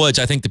Tiger Woods,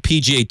 I think the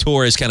PGA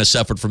Tour has kind of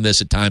suffered from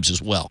this at times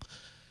as well.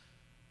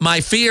 My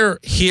fear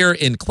here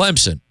in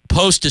Clemson,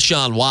 post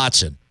Deshaun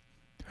Watson,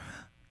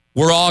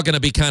 we're all going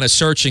to be kind of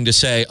searching to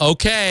say,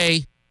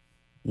 okay,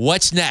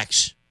 what's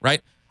next,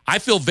 right? I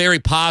feel very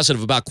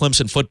positive about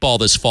Clemson football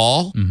this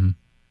fall. Mm-hmm.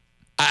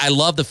 I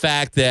love the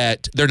fact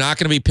that they're not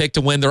going to be picked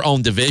to win their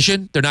own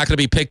division. They're not going to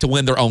be picked to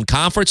win their own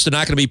conference. They're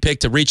not going to be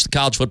picked to reach the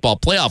college football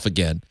playoff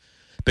again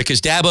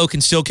because Dabo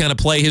can still kind of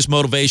play his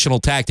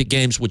motivational tactic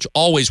games, which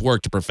always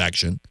work to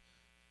perfection.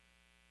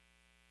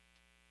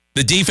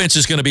 The defense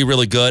is going to be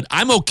really good.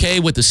 I'm okay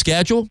with the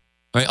schedule.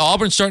 Right,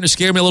 Auburn's starting to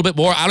scare me a little bit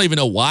more. I don't even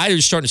know why. They're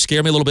starting to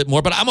scare me a little bit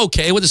more, but I'm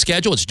okay with the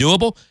schedule. It's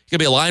doable. You're going to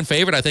be a line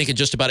favorite, I think, in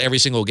just about every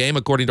single game,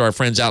 according to our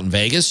friends out in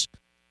Vegas.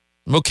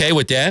 I'm okay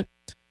with that.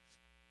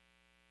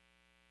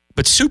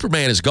 But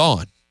Superman is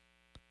gone.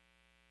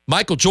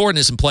 Michael Jordan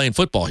isn't playing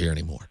football here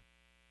anymore.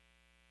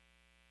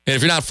 And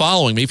if you're not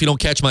following me, if you don't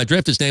catch my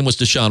drift, his name was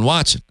Deshaun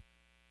Watson.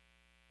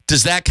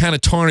 Does that kind of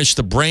tarnish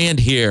the brand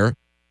here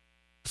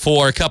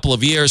for a couple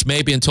of years,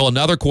 maybe until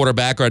another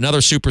quarterback or another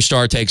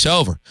superstar takes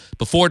over?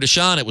 Before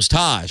Deshaun, it was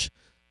Taj.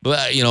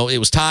 But, it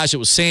was Taj, it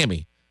was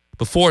Sammy.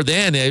 Before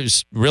then, it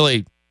was really,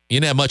 you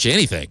didn't have much of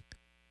anything.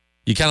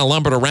 You kind of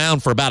lumbered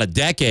around for about a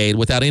decade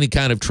without any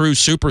kind of true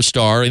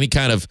superstar, any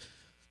kind of,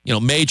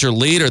 major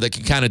leader that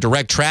can kind of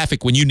direct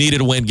traffic when you needed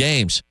to win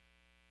games.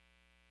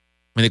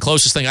 I mean, the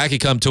closest thing I could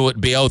come to it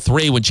would be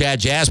 2003 when Chad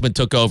Jasmine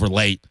took over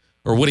late,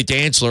 or Woody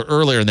Dantzler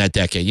earlier in that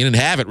decade. You didn't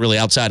have it really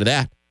outside of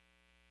that.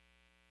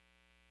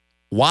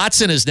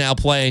 Watson is now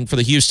playing for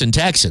the Houston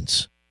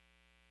Texans.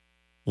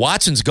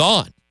 Watson's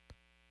gone.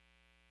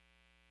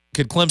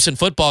 Could Clemson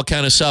football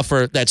kind of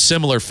suffer that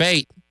similar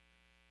fate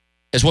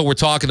as what we're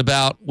talking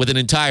about with an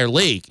entire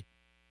league?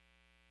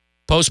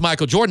 Post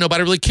Michael Jordan,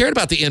 nobody really cared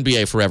about the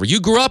NBA forever.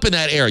 You grew up in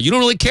that era. You don't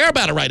really care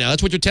about it right now.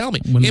 That's what you're telling me.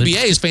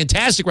 NBA is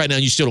fantastic right now,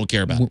 and you still don't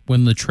care about it.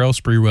 When Latrell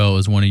Sprewell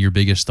is one of your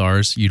biggest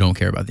stars, you don't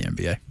care about the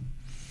NBA.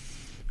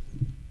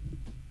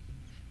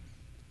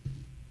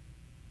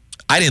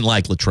 I didn't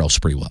like Latrell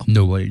Sprewell.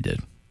 Nobody did.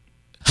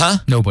 Huh?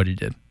 Nobody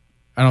did.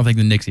 I don't think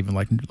the Knicks even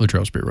liked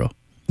Latrell Sprewell.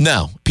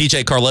 No.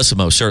 PJ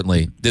Carlesimo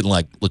certainly didn't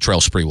like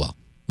Latrell Sprewell.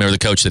 Remember the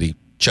coach that he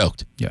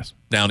choked? Yes.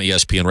 Now an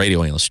ESPN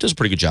radio analyst. Does a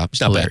pretty good job.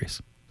 He's not Hilarious.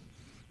 bad.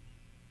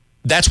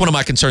 That's one of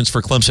my concerns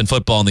for Clemson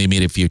football in the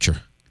immediate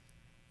future.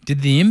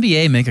 Did the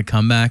NBA make a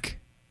comeback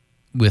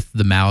with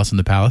the Malice in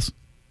the Palace?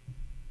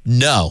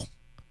 No.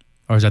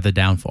 Or is that the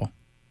downfall?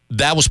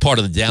 That was part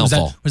of the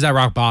downfall. Was that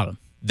rock bottom?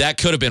 That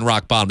could have been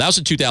rock bottom. That was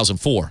in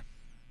 2004.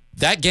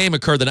 That game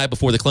occurred the night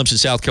before the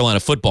Clemson-South Carolina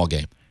football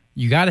game.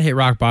 You got to hit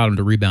rock bottom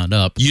to rebound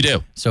up. You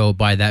do. So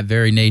by that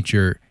very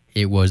nature,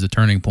 it was the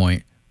turning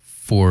point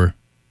for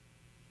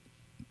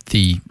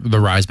the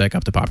rise back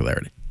up to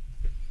popularity.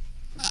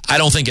 I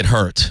don't think it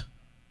hurt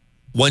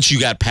once you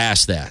got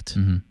past that.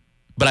 Mm-hmm.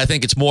 But I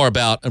think it's more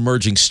about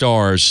emerging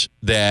stars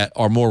that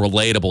are more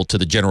relatable to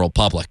the general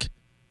public.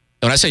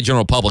 And when I say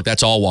general public,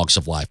 that's all walks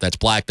of life. That's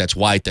black, that's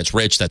white, that's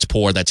rich, that's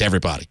poor, that's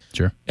everybody.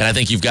 Sure. And I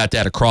think you've got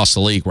that across the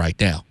league right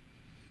now.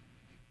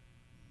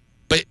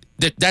 But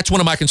that's one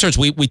of my concerns.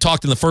 We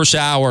talked in the first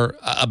hour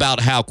about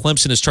how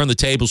Clemson has turned the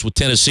tables with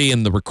Tennessee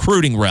in the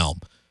recruiting realm.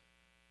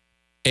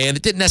 And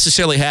it didn't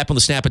necessarily happen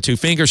with the snap of two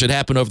fingers. It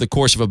happened over the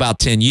course of about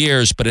 10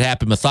 years, but it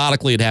happened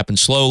methodically. It happened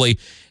slowly.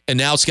 And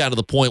now it's gotten to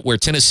the point where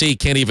Tennessee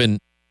can't even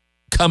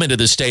come into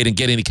the state and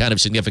get any kind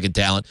of significant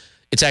talent.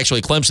 It's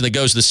actually Clemson that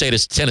goes to the state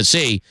of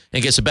Tennessee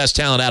and gets the best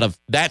talent out of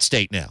that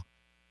state now.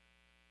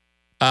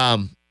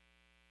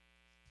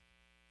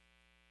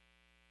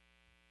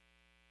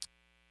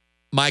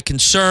 My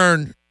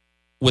concern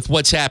with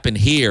what's happened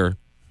here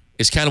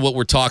is kind of what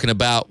we're talking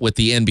about with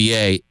the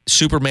NBA.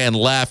 Superman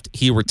left,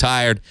 he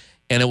retired,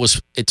 and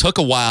it took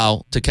a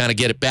while to kind of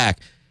get it back.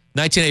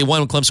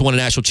 1981, when Clemson won a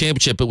national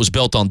championship, it was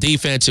built on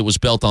defense. It was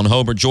built on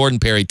Homer Jordan,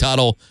 Perry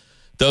Tuttle.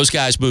 Those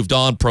guys moved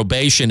on,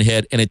 probation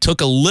hit, and it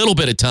took a little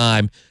bit of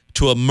time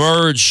to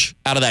emerge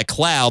out of that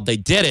cloud. They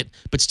did it,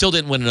 but still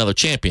didn't win another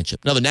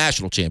championship, another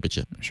national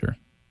championship. Sure.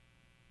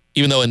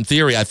 Even though in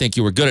theory, I think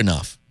you were good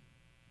enough.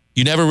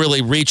 You never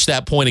really reached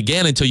that point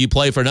again until you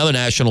play for another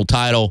national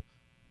title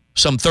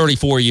some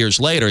 34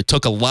 years later. It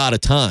took a lot of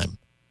time.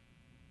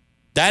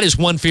 That is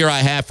one fear I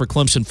have for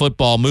Clemson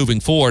football moving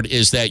forward,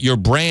 is that your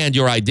brand,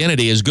 your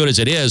identity, as good as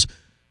it is,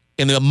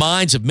 in the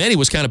minds of many,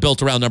 was kind of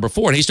built around number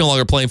 4, and he's no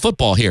longer playing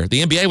football here.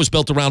 The NBA was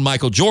built around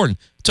Michael Jordan.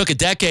 It took a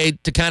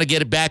decade to kind of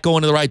get it back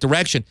going in the right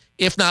direction,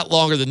 if not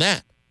longer than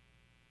that.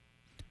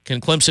 Can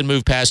Clemson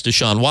move past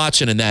Deshaun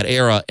Watson in that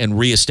era and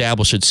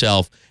reestablish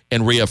itself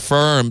and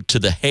reaffirm to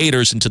the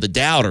haters and to the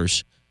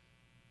doubters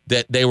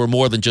that they were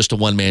more than just a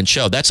one-man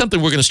show? That's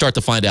something we're going to start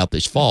to find out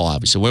this fall,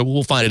 obviously.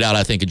 We'll find it out,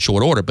 I think, in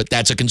short order, but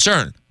that's a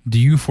concern. Do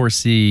you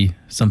foresee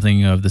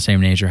something of the same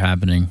nature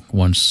happening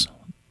once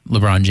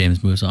LeBron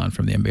James moves on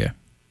from the NBA?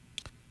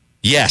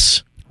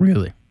 Yes.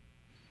 Really?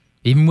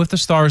 Even with the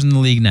stars in the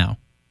league now?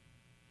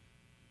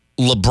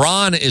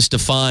 LeBron is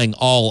defying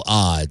all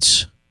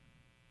odds,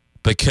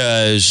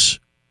 because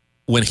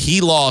when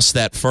he lost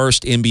that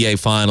first NBA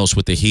Finals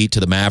with the Heat to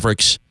the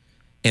Mavericks,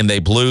 and they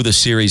blew the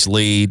series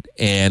lead,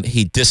 and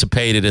he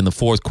dissipated in the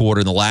fourth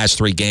quarter in the last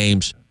 3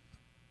 games,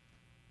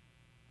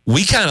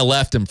 we kind of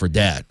left him for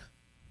dead.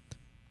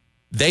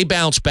 They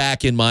bounce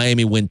back in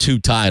Miami, win 2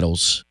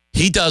 titles.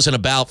 He does an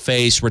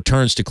about-face,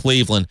 returns to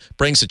Cleveland,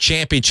 brings a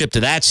championship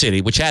to that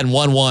city, which hadn't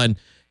won one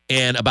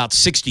in about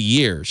 60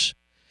 years.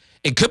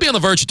 It could be on the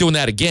verge of doing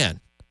that again.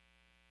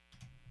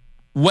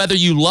 Whether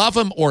you love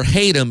him or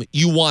hate him,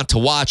 you want to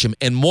watch him.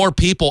 And more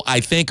people,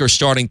 I think, are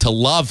starting to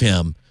love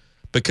him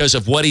because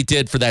of what he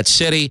did for that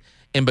city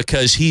and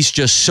because he's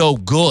just so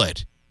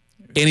good.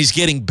 And he's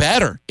getting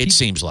better, it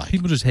seems like.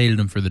 People just hated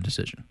him for the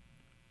decision.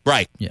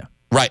 Right. Yeah.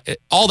 Right.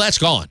 All that's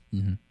gone.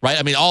 Mm-hmm. Right?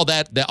 I mean, all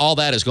that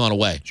has gone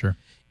away. Sure.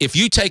 If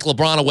you take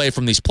LeBron away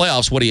from these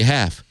playoffs, what do you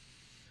have?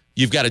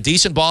 You've got a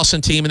decent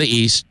Boston team in the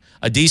East,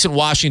 a decent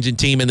Washington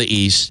team in the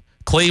East.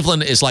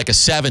 Cleveland is like a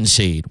 7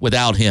 seed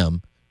without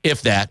him,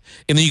 if that.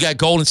 And then you got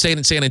Golden State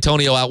and San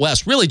Antonio out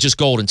west. Really just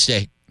Golden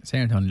State.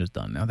 San Antonio's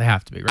done now. They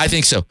have to be, right? I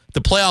think so.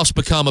 The playoffs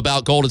become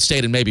about Golden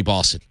State and maybe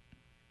Boston.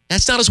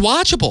 That's not as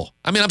watchable.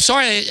 I mean, I'm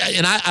sorry,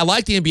 and I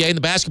like the NBA, and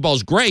the basketball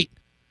is great.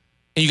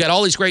 And you got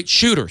all these great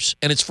shooters,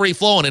 and it's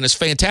free-flowing, and it's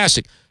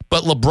fantastic.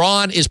 But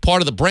LeBron is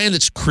part of the brand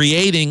that's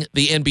creating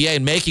the NBA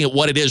and making it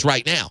what it is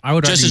right now, I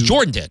would just as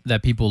Jordan did.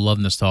 That people love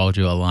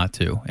nostalgia a lot,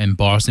 too. And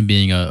Boston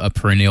being a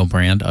perennial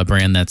brand, a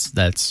brand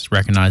that's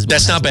recognizable.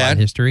 That's not bad.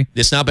 History.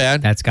 It's not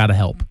bad. That's got to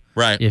help.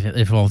 Right.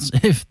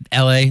 If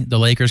LA, the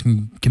Lakers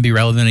can be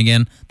relevant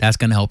again, that's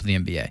going to help the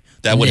NBA.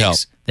 That would help.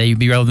 They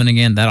be relevant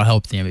again, that'll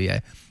help the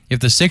NBA. If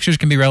the Sixers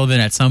can be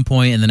relevant at some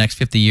point in the next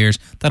 50 years,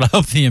 that'll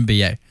help the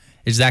NBA.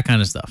 It's that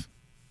kind of stuff.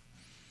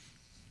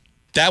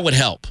 That would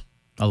help.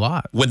 A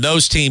lot. When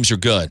those teams are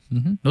good.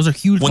 Mm-hmm. Those are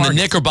huge When markets.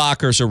 the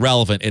Knickerbockers are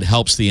relevant, it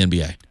helps the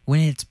NBA. When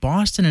it's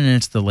Boston and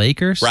it's the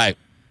Lakers. Right.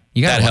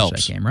 You got to that watch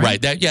helps. that game,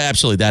 right? Right.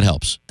 Absolutely. That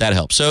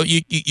helps. So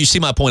you see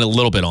my point a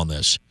little bit on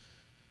this.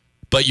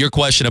 But your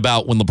question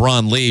about when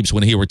LeBron leaves,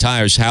 when he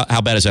retires,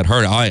 how bad does that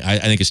hurt? I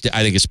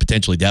think it's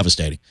potentially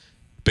devastating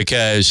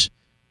because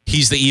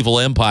he's the evil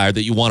empire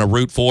that you want to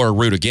root for or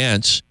root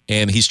against,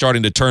 and he's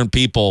starting to turn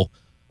people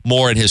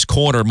more in his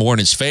corner, more in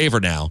his favor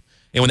now.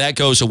 And when that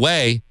goes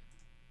away,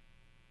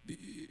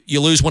 you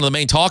lose one of the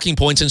main talking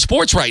points in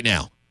sports right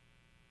now.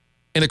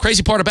 And the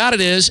crazy part about it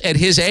is, at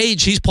his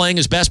age, he's playing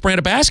his best brand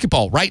of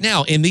basketball right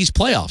now in these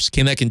playoffs.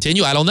 Can that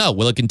continue? I don't know.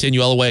 Will it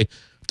continue all the way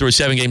through a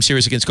 7-game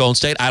series against Golden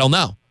State? I don't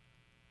know.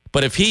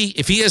 But if he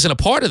isn't a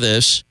part of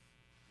this,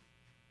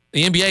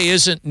 the NBA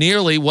isn't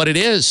nearly what it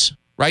is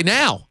right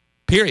now,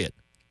 period.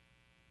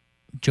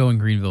 Joe in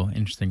Greenville,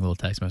 interesting little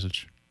text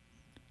message.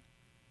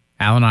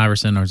 Allen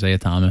Iverson or Isaiah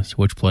Thomas,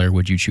 which player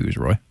would you choose,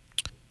 Roy?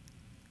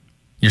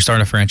 You're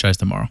starting a franchise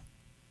tomorrow.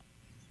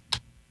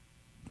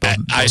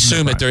 I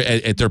assume at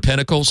their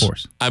pinnacles. Of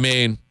course. I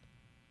mean,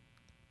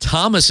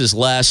 Thomas is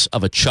less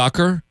of a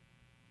chucker.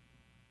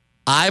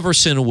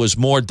 Iverson was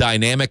more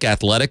dynamic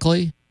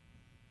athletically,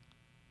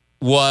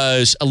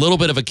 was a little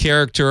bit of a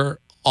character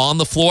on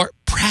the floor.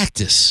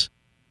 Practice.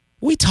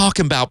 We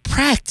talking about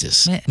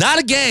practice. Man. Not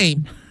a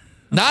game.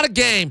 Not a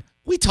game.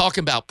 We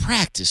talking about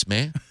practice,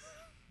 man.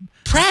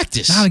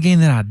 Practice. Not a game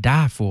that I'd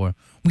die for.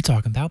 We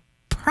talking about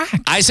practice.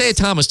 Isaiah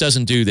Thomas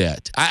doesn't do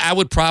that. I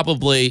would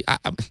probably...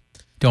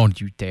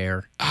 Don't you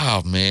dare.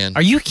 Oh, man.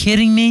 Are you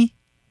kidding me?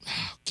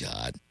 Oh,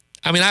 God.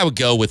 I mean, I would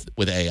go with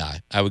AI.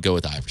 I would go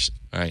with Iverson.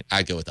 All right?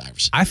 I'd go with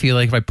Iverson. I feel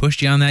like if I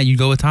pushed you on that, you'd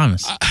go with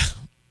Thomas.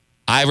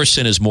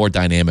 Iverson is more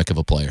dynamic of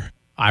a player.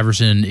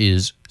 Iverson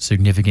is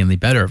significantly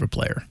better of a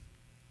player.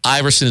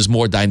 Iverson is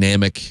more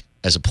dynamic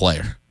as a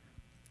player.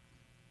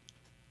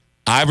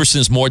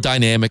 Iverson is more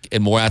dynamic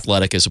and more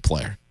athletic as a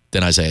player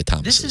than Isaiah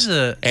Thomas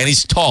and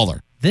he's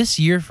taller. This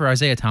year for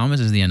Isaiah Thomas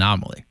is the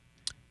anomaly.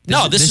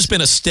 This has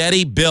been a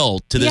steady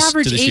build to this. He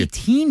averaged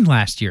 18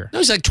 last year. No, he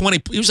was like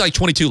 20. He was like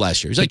 22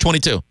 last year. He was like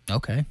 22.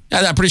 Okay.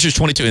 Yeah, I'm pretty sure he's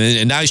 22,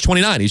 and now he's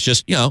 29. He's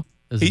just,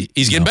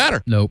 he's getting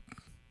better. Nope.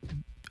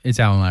 It's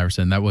Allen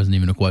Iverson. That wasn't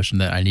even a question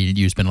that I needed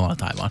you to spend a lot of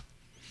time on.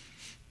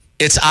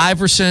 It's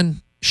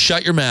Iverson.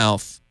 Shut your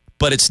mouth.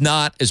 But it's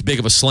not as big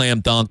of a slam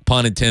dunk,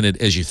 pun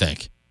intended, as you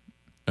think.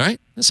 All right?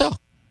 That's all.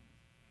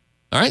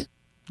 All right?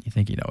 You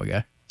think you know a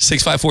guy.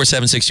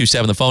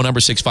 654-7627. The phone number,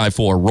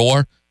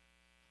 654-ROAR.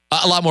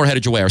 A lot more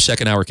headed your way. Our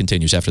second hour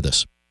continues after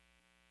this.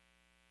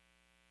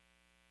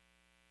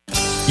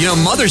 You know,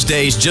 Mother's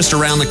Day is just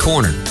around the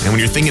corner. And when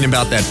you're thinking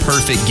about that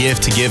perfect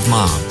gift to give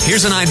mom,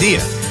 here's an idea.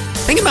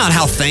 Think about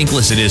how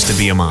thankless it is to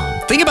be a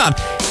mom. Think about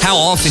how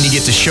often you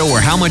get to show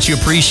her how much you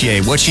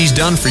appreciate what she's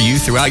done for you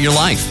throughout your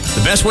life.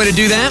 The best way to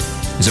do that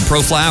is at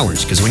Pro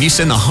Flowers, because when you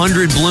send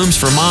 100 blooms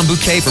for a mom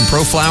bouquet from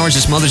Pro Flowers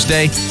this Mother's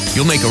Day,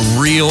 you'll make a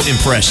real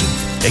impression.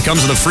 It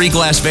comes with a free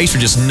glass vase for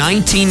just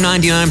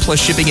 $19.99 plus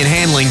shipping and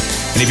handling.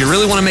 And if you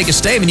really want to make a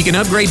statement, you can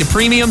upgrade to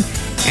premium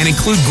and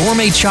include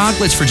gourmet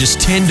chocolates for just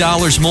 $10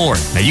 more.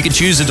 Now, you can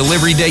choose the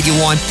delivery date you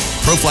want.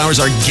 Pro Flowers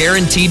are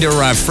guaranteed to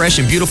arrive fresh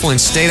and beautiful and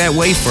stay that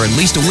way for at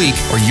least a week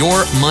or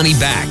your money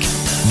back.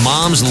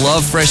 Moms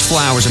love fresh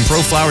flowers, and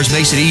Pro Flowers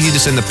makes it easy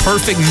to send the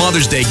perfect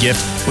Mother's Day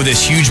gift with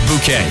this huge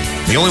bouquet.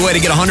 The only way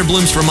to get 100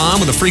 blooms for mom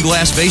with a free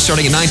glass vase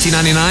starting at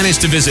 $19.99 is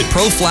to visit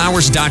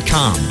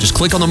proflowers.com. Just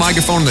click on the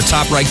microphone in the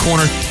top right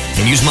corner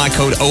and use my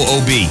code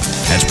OOB.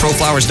 That's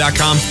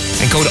proflowers.com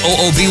and code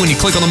OOB when you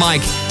click on the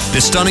mic.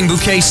 This stunning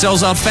bouquet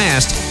sells out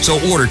fast,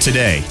 so order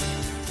today.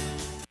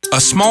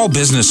 A small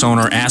business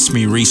owner asked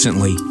me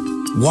recently,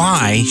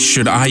 "Why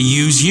should I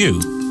use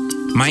you?"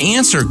 My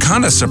answer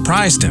kind of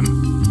surprised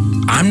him.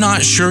 "I'm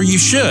not sure you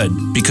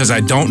should because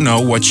I don't know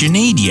what you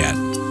need yet."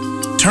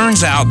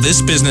 Turns out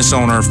this business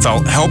owner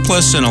felt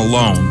helpless and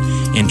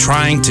alone in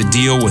trying to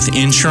deal with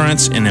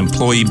insurance and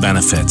employee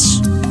benefits.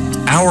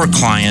 Our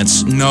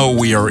clients know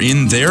we are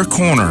in their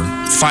corner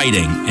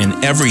fighting,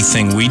 and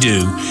everything we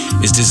do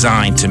is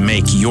designed to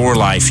make your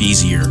life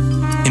easier.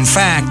 In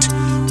fact,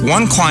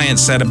 one client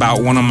said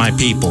about one of my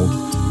people,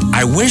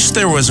 "I wish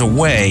there was a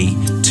way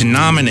to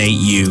nominate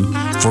you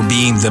for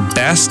being the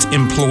best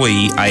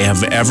employee I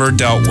have ever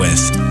dealt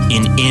with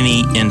in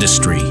any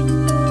industry."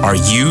 Are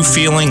you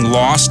feeling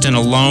lost and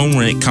alone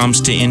when it comes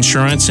to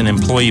insurance and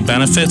employee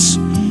benefits?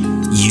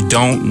 You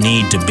don't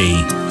need to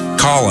be.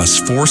 Call us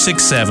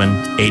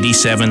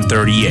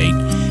 467-8738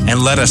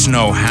 and let us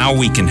know how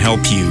we can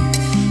help you.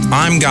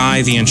 I'm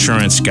Guy, the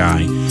insurance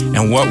guy,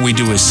 and what we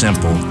do is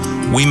simple.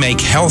 We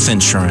make health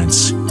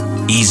insurance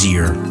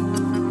easier.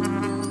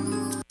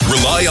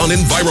 Rely on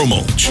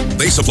EnviroMulch.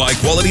 They supply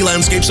quality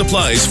landscape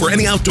supplies for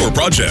any outdoor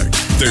project.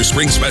 Their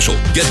spring special,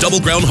 get double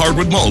ground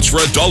hardwood mulch for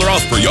 $1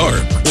 off per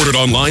yard. Ordered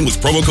online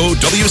with promo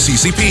code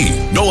WCCP.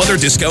 No other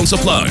discounts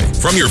apply.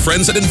 From your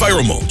friends at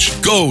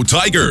EnviroMulch. Go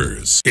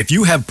Tigers! If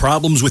you have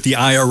problems with the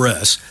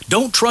IRS,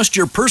 don't trust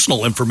your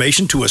personal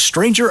information to a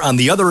stranger on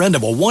the other end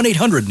of a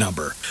 1-800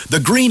 number. The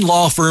Green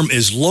Law Firm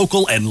is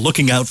local and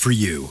looking out for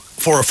you.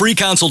 For a free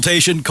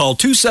consultation, call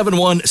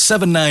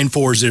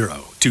 271-7940.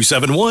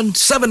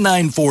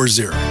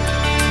 271-7940.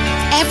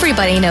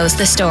 Everybody knows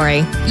the story.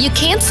 You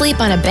can't sleep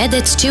on a bed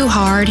that's too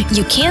hard.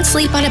 You can't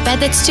sleep on a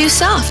bed that's too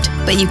soft.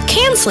 But you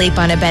can sleep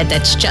on a bed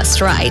that's just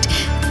right.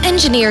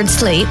 Engineered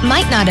Sleep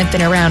might not have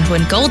been around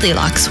when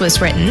Goldilocks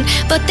was written,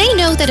 but they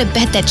know that a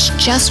bed that's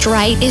just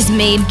right is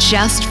made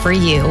just for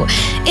you.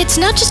 It's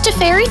not just a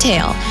fairy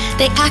tale.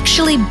 They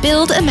actually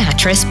build a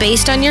mattress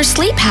based on your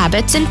sleep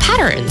habits and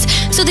patterns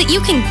so that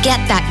you can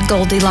get that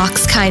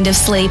Goldilocks kind of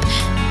sleep.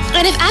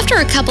 And if after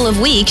a couple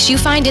of weeks you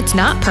find it's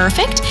not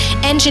perfect,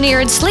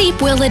 Engineered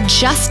Sleep will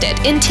adjust it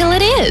until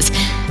it is.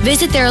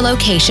 Visit their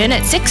location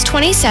at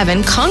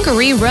 627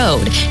 Congaree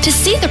Road to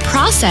see the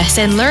process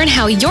and learn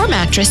how your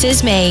mattress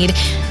is made.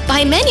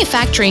 By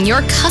manufacturing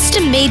your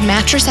custom-made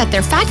mattress at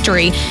their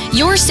factory,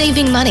 you're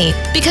saving money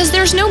because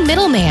there's no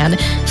middleman.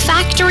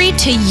 Factory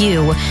to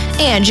you.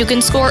 And you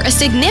can score a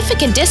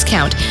significant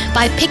discount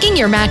by picking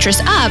your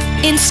mattress up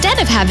instead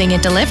of having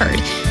it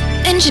delivered.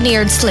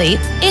 Engineered Sleep,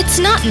 it's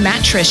not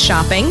mattress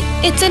shopping,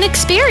 it's an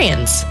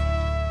experience.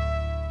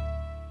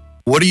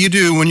 What do you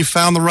do when you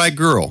found the right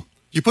girl?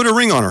 You put a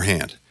ring on her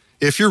hand.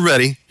 If you're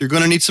ready, you're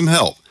going to need some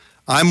help.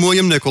 I'm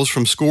William Nichols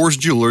from Scores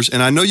Jewelers,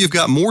 and I know you've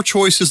got more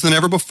choices than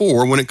ever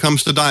before when it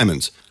comes to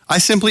diamonds. I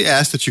simply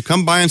ask that you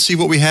come by and see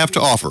what we have to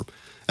offer.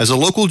 As a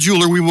local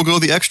jeweler, we will go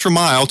the extra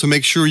mile to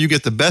make sure you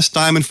get the best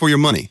diamond for your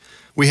money.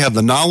 We have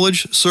the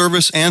knowledge,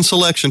 service, and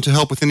selection to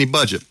help with any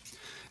budget.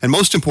 And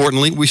most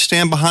importantly, we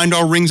stand behind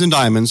our rings and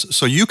diamonds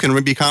so you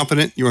can be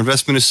confident your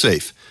investment is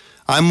safe.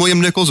 I'm William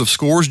Nichols of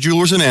Scores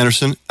Jewelers in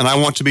Anderson, and I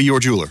want to be your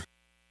jeweler.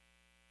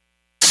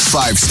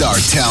 5-star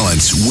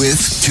talents with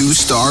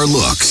 2-star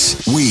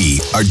looks. We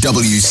are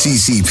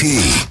WCCP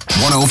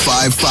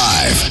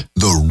 105.5,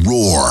 The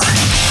Roar.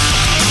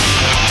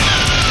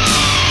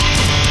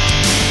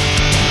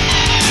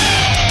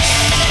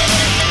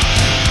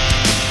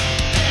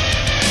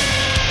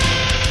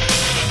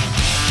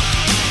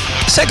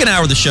 Second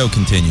hour of the show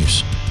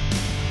continues.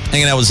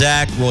 Hanging out with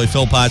Zach, Roy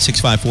Philpott,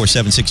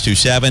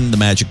 654-7627, the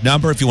magic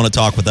number if you want to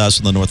talk with us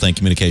on the Northland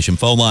Communication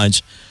phone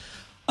lines.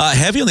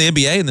 Heavy on the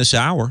NBA in this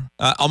hour,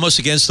 almost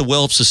against the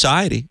will of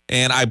society.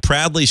 And I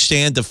proudly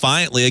stand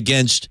defiantly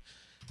against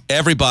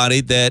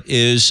everybody that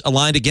is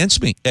aligned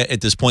against me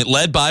at this point,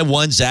 led by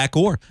one Zach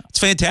Orr. It's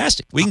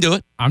fantastic. We can do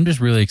it. I'm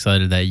just really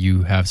excited that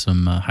you have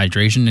some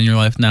hydration in your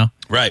life now.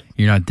 Right.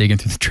 You're not digging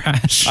through the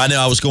trash. I know.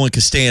 I was going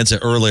Costanza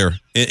earlier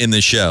in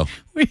this show.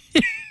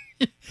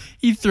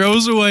 He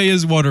throws away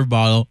his water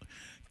bottle,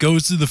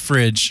 goes to the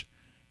fridge,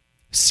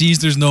 sees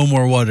there's no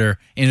more water,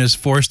 and is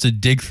forced to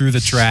dig through the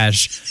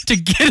trash to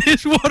get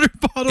his water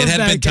bottle. It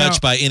hadn't been touched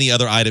out by any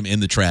other item in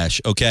the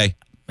trash, okay?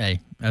 Hey,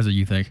 that's what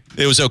you think.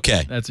 It was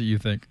okay. That's what you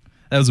think.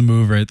 That was a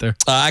move right there.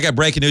 I got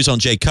breaking news on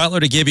Jay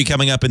Cutler to give you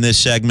coming up in this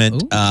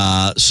segment.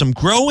 Some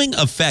growing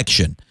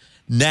affection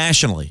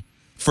nationally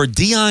for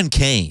Deion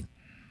Kane.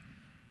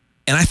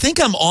 And I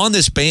think I'm on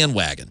this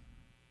bandwagon.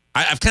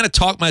 I've kind of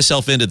talked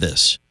myself into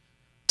this.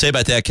 Tell you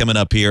about that coming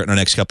up here in our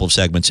next couple of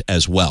segments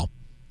as well.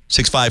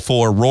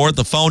 654-ROAR,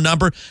 the phone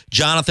number.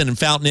 Jonathan in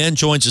Fountain Inn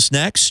joins us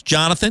next.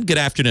 Jonathan, good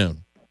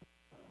afternoon.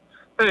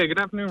 Hey, good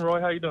afternoon, Roy.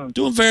 How you doing?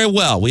 Doing very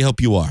well. We hope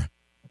you are.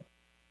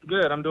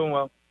 Good. I'm doing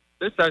well.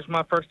 This is actually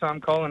my first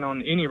time calling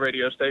on any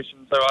radio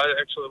station, so I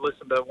actually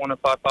listen to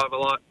 105.5 a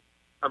lot.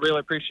 I really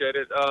appreciate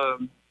it.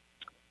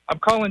 I'm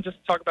calling just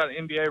to talk about the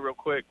NBA real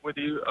quick with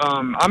you.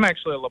 I'm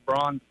actually a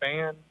LeBron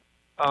fan,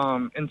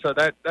 and so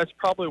that's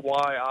probably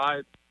why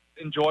I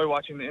enjoy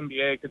watching the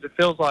NBA, because it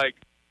feels like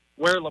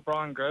where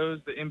LeBron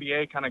goes, the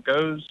NBA kind of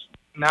goes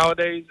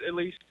nowadays, at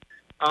least.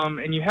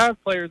 And you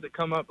have players that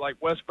come up like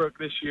Westbrook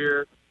this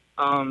year,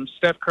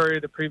 Steph Curry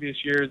the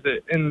previous years,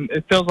 and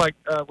it feels like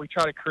we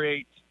try to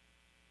create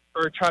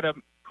or try to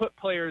put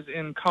players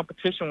in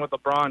competition with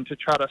LeBron to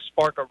try to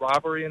spark a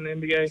rivalry in the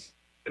NBA,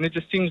 and it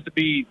just seems to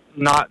be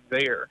not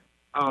there.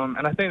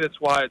 And I think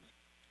that's why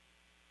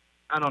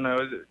I don't know,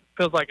 it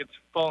feels like it's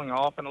falling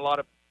off in a lot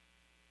of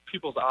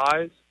people's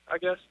eyes, I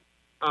guess.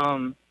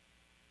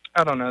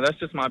 I don't know. That's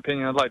just my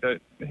opinion. I'd like to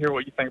hear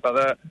what you think about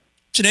that.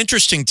 It's an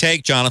interesting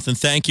take, Jonathan.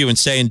 Thank you, and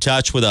stay in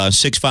touch with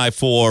us.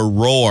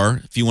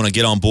 654-ROAR if you want to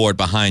get on board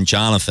behind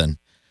Jonathan.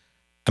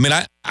 I mean,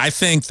 I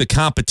think the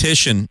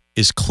competition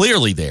is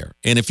clearly there,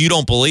 and if you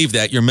don't believe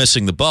that, you're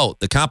missing the boat.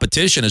 The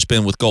competition has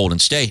been with Golden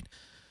State,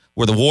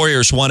 where the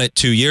Warriors won it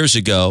 2 years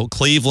ago.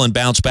 Cleveland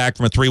bounced back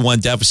from a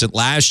 3-1 deficit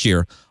last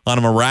year on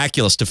a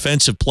miraculous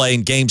defensive play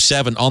in Game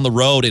 7 on the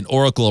road in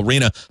Oracle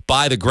Arena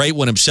by the great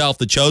one himself,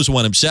 the chosen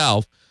one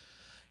himself.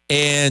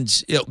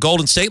 And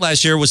Golden State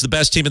last year was the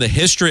best team in the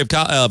history of the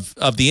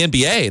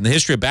NBA, in the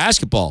history of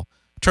basketball,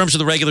 in terms of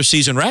the regular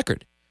season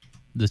record.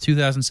 The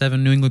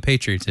 2007 New England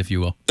Patriots, if you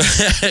will.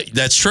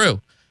 That's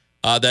true.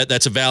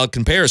 That's a valid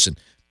comparison.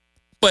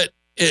 But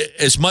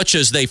as much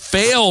as they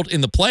failed in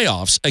the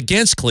playoffs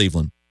against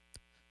Cleveland,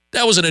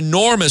 that was an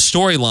enormous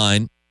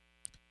storyline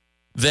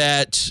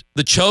that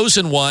the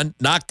chosen one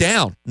knocked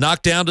down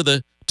to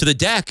the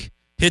deck,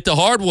 hit the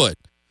hardwood.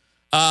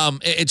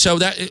 And so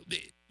that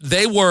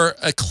they were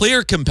a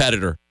clear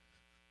competitor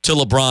to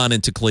LeBron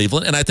and to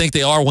Cleveland, and I think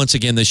they are once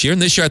again this year.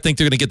 And this year, I think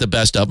they're going to get the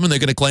best of them, and they're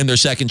going to claim their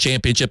second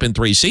championship in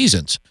 3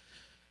 seasons.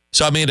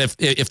 So, I mean,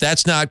 if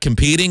that's not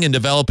competing and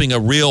developing a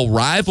real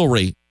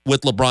rivalry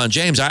with LeBron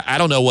James, I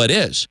don't know what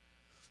is.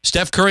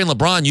 Steph Curry and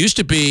LeBron used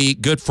to be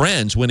good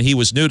friends when he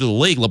was new to the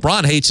league.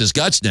 LeBron hates his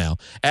guts now,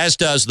 as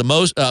does the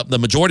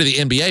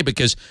majority of the NBA,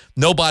 because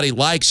nobody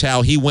likes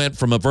how he went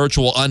from a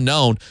virtual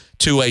unknown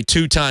to a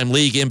 2-time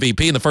league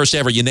MVP and the first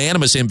ever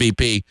unanimous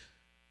MVP,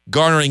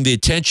 garnering the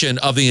attention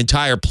of the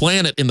entire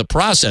planet in the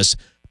process.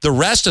 The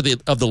rest of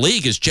the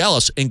league is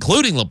jealous,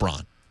 including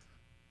LeBron.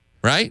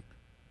 Right?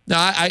 Now,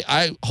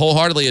 I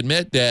wholeheartedly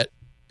admit that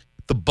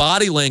the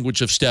body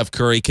language of Steph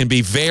Curry can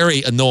be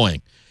very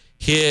annoying.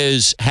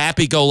 His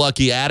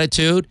happy-go-lucky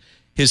attitude,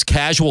 his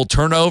casual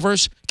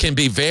turnovers can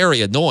be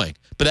very annoying.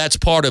 But that's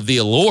part of the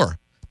allure.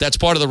 That's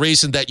part of the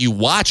reason that you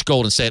watch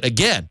Golden State.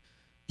 Again,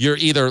 you're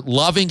either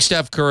loving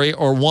Steph Curry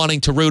or wanting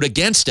to root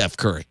against Steph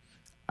Curry.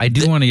 I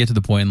do want to get to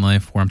the point in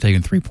life where I'm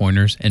taking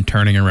 3-pointers and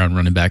turning around,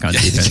 running back on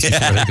defense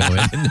before they go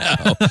in.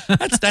 No,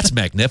 that's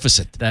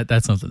magnificent.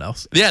 That's something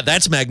else. Yeah,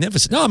 that's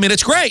magnificent. No, I mean,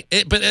 it's great.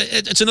 But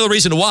it's another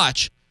reason to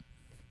watch.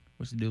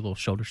 What's he do? A little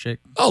shoulder shake?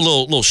 Oh,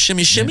 a little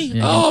shimmy.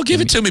 Yeah,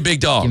 give it to me,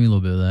 big dog. Give me a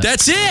little bit of that.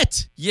 That's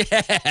it.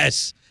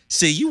 Yes.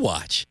 See, you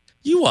watch.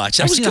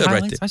 That was good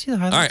right there. I see the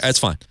highlights. All right, that's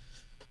fine.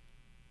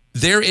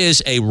 There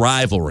is a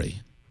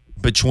rivalry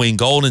between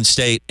Golden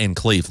State and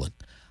Cleveland.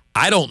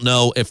 I don't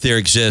know if there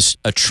exists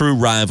a true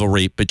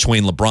rivalry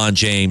between LeBron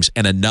James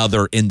and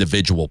another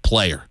individual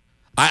player.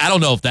 I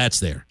don't know if that's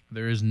there.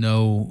 There is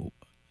no,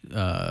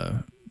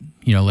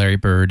 Larry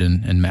Bird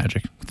and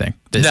Magic thing.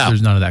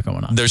 There's none of that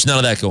going on. There's none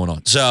of that going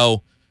on.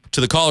 So,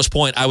 to the caller's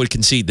point, I would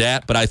concede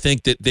that, but I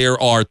think that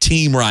there are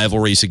team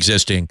rivalries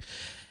existing,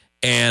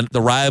 and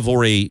the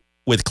rivalry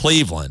with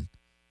Cleveland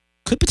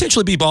could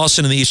potentially be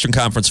Boston in the Eastern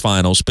Conference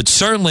Finals, but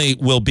certainly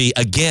will be,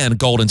 again,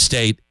 Golden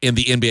State in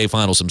the NBA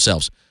Finals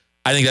themselves.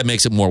 I think that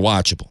makes it more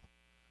watchable.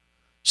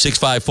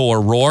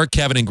 654-ROAR.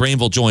 Kevin in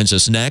Greenville joins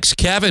us next.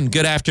 Kevin,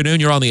 good afternoon.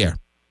 You're on the air.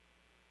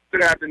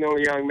 Good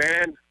afternoon, young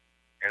man.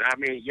 And I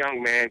mean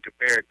young man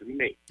compared to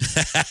me.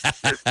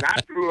 Listen, I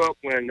grew up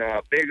when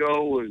Big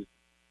O was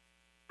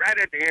right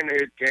at the end of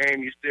his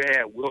game. You still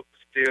had Wilt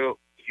Still.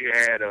 You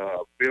had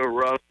Bill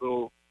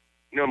Russell,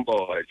 them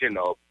boys,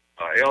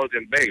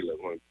 Elgin Baylor,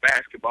 when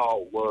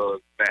basketball was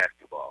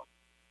basketball.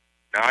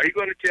 Now, are you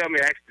going to tell me,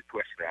 ask the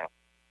question out,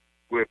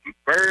 with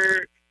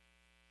Bird,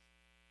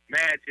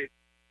 Magic,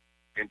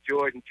 and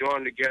Jordan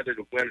joined together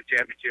to win a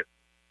championship?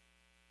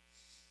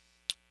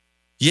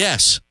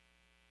 Yes.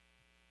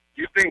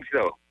 You think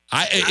so?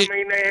 I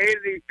mean,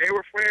 they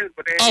were friends,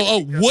 but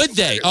they would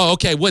they? Oh,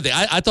 okay, would they?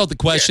 I thought the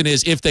question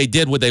is, if they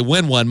did, would they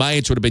win one? My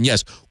answer would have been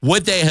yes.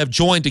 Would they have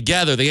joined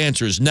together? The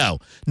answer is no.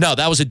 No,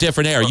 that was a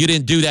different era. You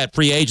didn't do that.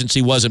 Free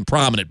agency wasn't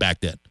prominent back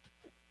then.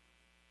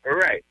 All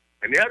right.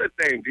 And the other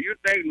thing, do you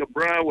think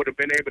LeBron would have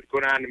been able to go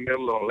down the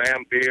middle on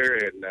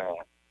Lambeer and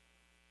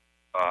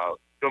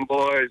some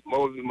boys,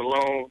 Moses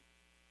Malone,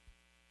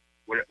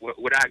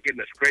 without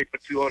getting a scrape or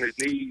two on his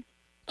knees?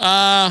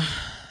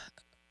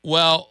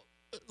 Well,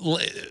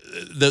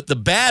 the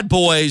bad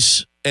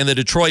boys and the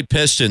Detroit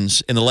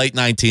Pistons in the late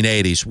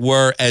 1980s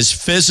were as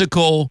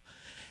physical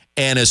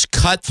and as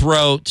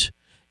cutthroat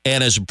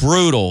and as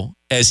brutal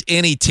as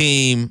any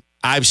team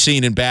I've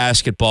seen in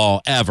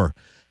basketball ever.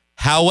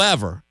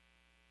 However,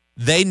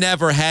 they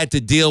never had to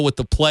deal with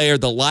the player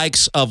the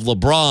likes of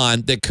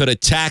LeBron that could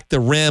attack the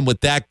rim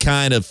with that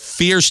kind of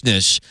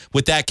fierceness,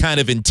 with that kind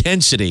of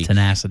intensity.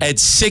 Tenacity. At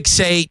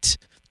 6'8",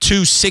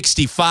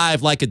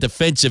 265 like a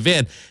defensive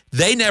end.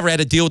 They never had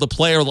to deal with a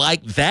player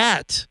like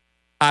that,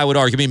 I would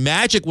argue. I mean,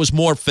 Magic was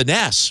more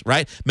finesse,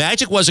 right?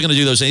 Magic wasn't going to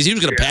do those things. He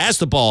was going to pass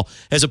the ball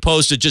as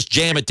opposed to just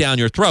jam it down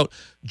your throat.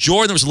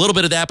 Jordan, there was a little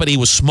bit of that, but he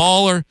was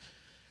smaller.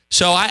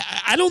 So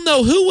I don't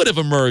know who would have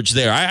emerged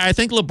there. I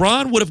think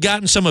LeBron would have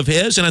gotten some of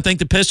his, and I think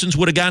the Pistons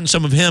would have gotten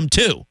some of him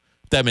too,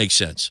 if that makes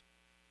sense.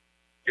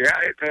 Yeah,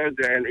 it does.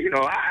 And,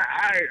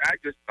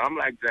 I'm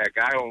like Zach.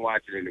 I don't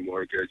watch it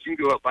anymore because you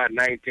can go up by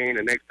 19,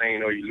 the next thing you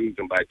know, you lose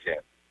them by 10.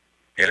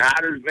 And how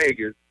does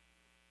Vegas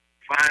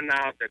find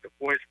out that the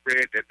point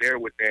spread, that they're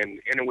within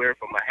anywhere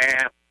from a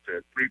half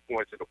to 3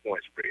 points of the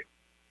point spread?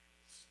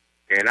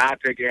 And I'll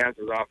take your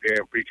answers off there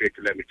and appreciate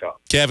you letting me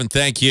talk. Kevin,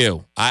 thank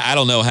you. I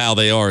don't know how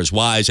they are as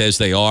wise as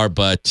they are,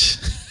 but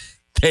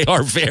they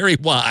are very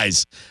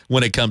wise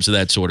when it comes to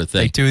that sort of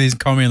thing. Take 2 of these and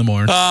call me in the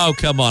morning. Oh,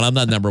 come on. I'm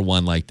not number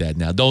one like that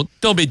now. Don't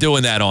be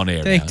doing that on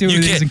air. Take 2 of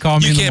these and call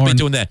me in the morning. You can't be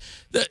doing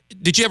that.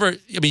 Did you ever,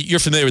 you're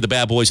familiar with the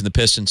Bad Boys and the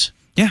Pistons?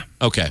 Yeah.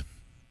 Okay.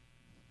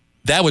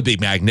 That would be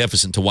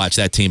magnificent to watch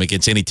that team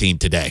against any team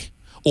today.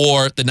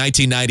 Or the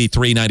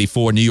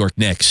 1993-94 New York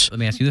Knicks. Let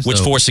me ask you this, which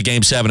forced a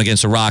Game 7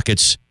 against the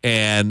Rockets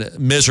and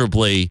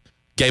miserably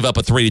gave up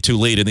a 3-2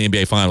 lead in the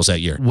NBA Finals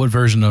that year. What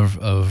version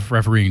of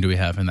refereeing do we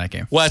have in that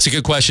game? Well, that's a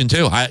good question,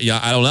 too. I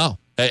don't know.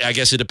 I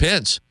guess it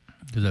depends.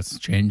 Because that's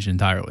changed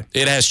entirely.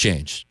 It has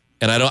changed.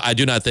 And I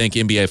do not think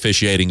NBA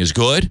officiating is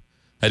good.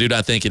 I do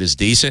not think it is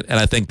decent. And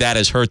I think that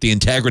has hurt the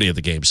integrity of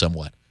the game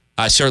somewhat.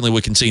 I certainly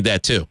would concede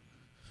that, too.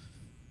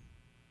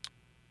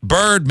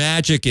 Bird,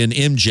 Magic, and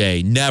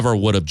MJ never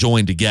would have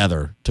joined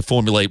together to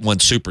formulate one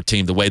super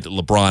team the way that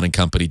LeBron and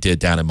company did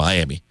down in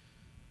Miami.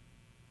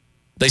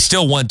 They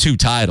still won 2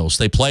 titles.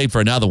 They played for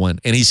another one,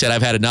 and he said,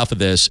 I've had enough of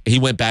this. He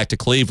went back to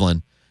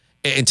Cleveland,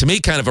 and to me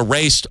kind of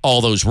erased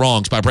all those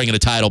wrongs by bringing a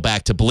title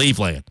back to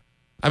Believeland.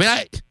 I mean,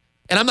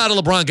 I'm not a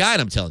LeBron guy,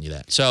 and I'm telling you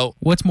that. So,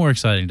 what's more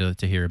exciting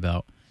to hear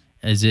about?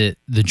 Is it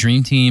the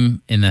dream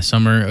team in the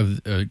summer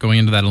of going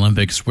into that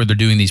Olympics where they're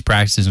doing these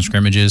practices and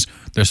scrimmages,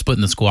 they're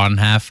splitting the squad in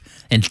half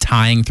and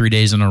tying 3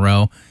 days in a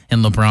row,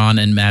 and LeBron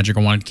and Magic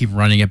are wanting to keep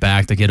running it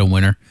back to get a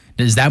winner?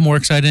 Is that more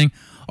exciting?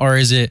 Or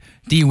is it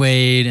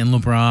D-Wade and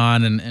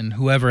LeBron and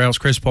whoever else,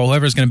 Chris Paul,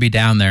 whoever's going to be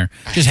down there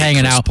just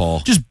hanging out,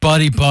 just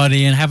buddy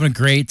and having a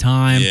great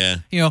time? Yeah.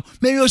 You know,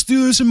 maybe let's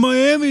do this in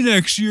Miami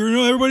next year. You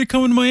know, everybody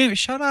coming to Miami.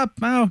 Shut up.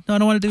 No, I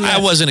don't want to do that.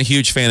 I wasn't a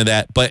huge fan of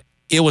that, but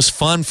it was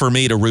fun for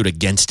me to root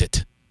against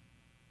it.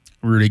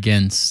 Root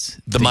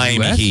against the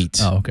Miami US? Heat.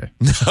 Oh, okay.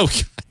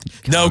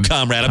 No,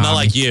 comrade. I'm not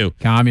like you.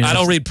 Communist. I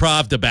don't read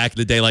Pravda back in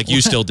the day like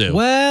you still do.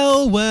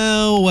 Well.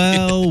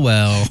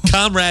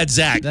 Comrade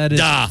Zach. That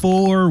is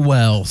 4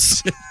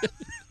 wells.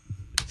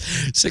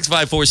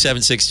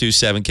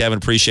 654-7627. Kevin,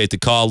 appreciate the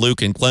call.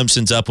 Luke and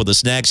Clemson's up with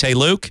us next. Hey,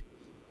 Luke.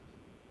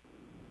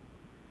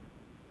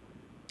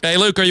 Hey,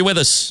 Luke, are you with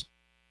us?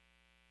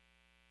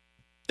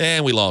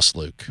 And we lost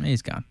Luke.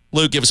 He's gone.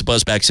 Luke, give us a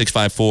buzz back,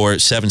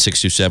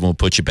 654-7627. We'll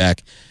put you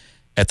back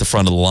at the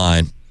front of the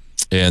line.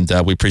 And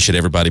we appreciate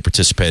everybody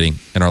participating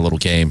in our little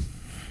game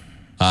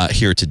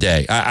here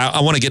today. I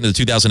want to get into the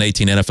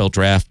 2018 NFL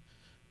Draft.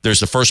 There's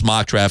the first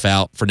mock draft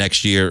out for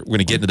next year. We're going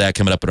to get into that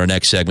coming up in our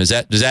next segment.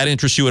 Does that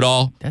interest you at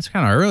all? That's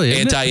kind of early,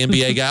 isn't it?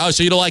 Anti-NBA guy. Oh,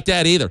 so you don't like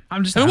that either?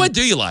 What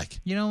do you like?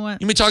 You know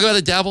what? You mean talk about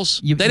the Devils?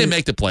 They didn't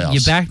make the playoffs.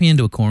 You backed me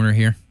into a corner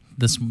here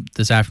this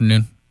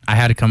afternoon. I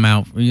had to come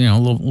out, a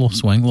little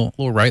swing,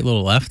 little right,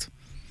 little left.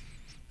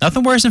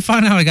 Nothing worse than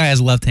finding out a guy has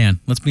a left hand.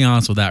 Let's be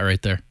honest with that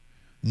right there.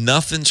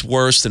 Nothing's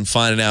worse than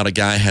finding out a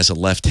guy has a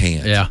left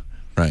hand. Yeah.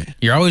 Right.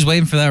 You're always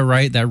waiting for that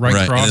right cross.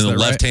 And then the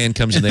left hand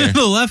comes in there.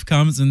 The left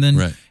comes, and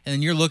then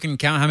you're looking,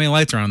 count how many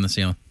lights are on the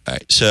ceiling. All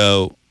right.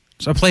 So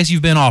a place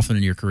you've been often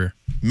in your career.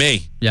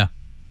 Me. Yeah.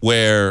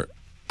 Where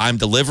I'm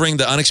delivering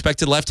the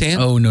unexpected left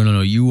hand? Oh,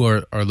 no. You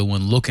are the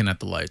one looking at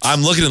the lights.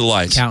 I'm looking at the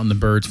lights. Counting the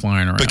birds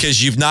flying around.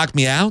 Because you've knocked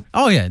me out?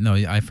 Oh, yeah. No,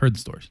 I've heard the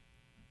stories.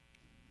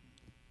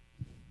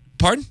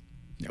 Pardon?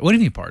 What do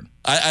you mean, pardon?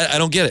 I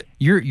don't get it.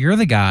 You're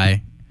the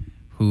guy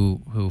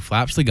who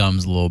flaps the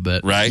gums a little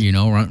bit. Right.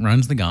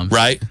 Runs the gums.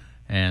 Right.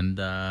 And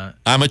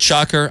I'm a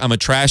chucker. I'm a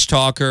trash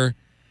talker.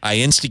 I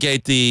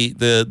instigate the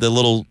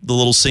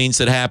little scenes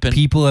that happen.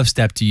 People have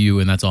stepped to you,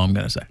 and that's all I'm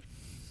going to say.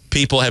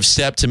 People have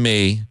stepped to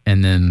me.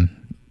 And then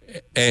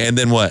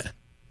what?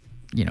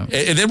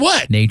 And then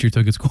what? Nature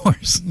took its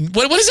course.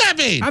 What does that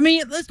mean? I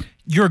mean,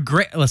 you're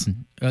great.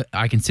 Listen,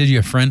 I consider you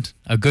a friend,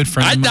 a good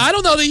friend. I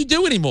don't know that you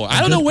do anymore. I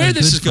don't know where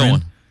this is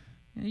going.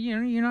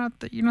 You're not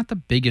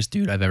the biggest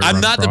dude I've ever. I'm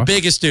run not across. the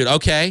biggest dude.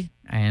 Okay.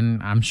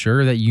 And I'm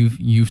sure that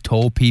you've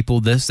told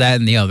people this, that,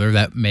 and the other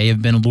that may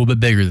have been a little bit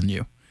bigger than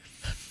you,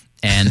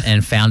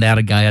 and found out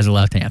a guy has a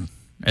left hand.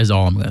 Is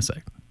all I'm going to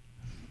say.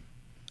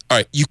 All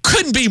right, you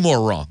couldn't be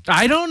more wrong.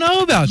 I don't know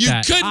about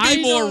that. You couldn't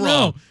be more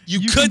wrong. You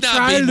could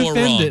not be more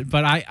wrong. It,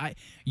 but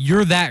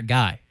you're that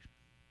guy.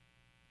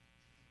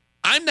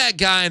 I'm that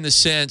guy in the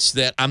sense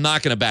that I'm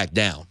not going to back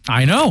down.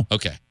 I know.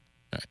 Okay. All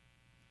right.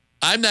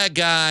 I'm that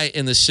guy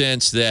in the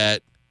sense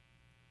that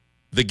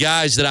the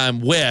guys that I'm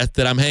with,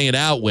 that I'm hanging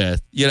out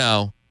with,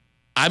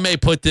 I may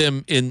put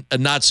them in a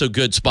not so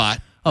good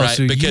spot. Oh, right?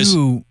 So because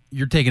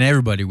you're taking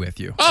everybody with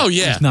you. Oh,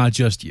 yeah. It's not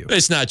just you.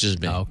 It's not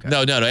just me. Oh, okay.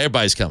 No.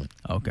 Everybody's coming.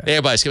 Okay.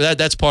 Everybody's coming.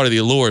 That's part of the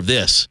allure of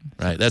this,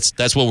 right?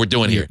 That's what we're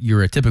doing here.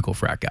 You're a typical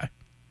frat guy.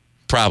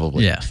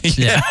 Probably. Yeah.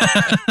 Yeah.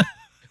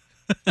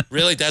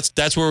 Really?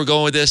 That's where we're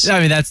going with this? I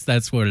mean,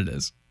 that's what it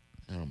is.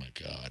 Oh, my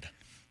God.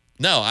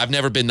 No, I've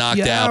never been knocked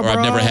Yeah, out or I've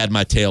bro. never had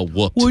my tail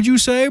whooped. What'd you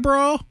say,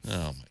 bro? Oh,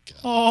 my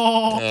God.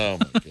 Oh,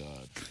 my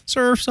God.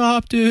 Surf's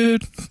up,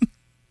 dude.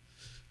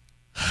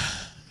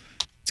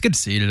 It's good to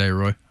see you today,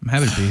 Roy. I'm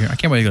happy to be here. I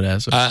can't wait to go to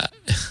ESSA.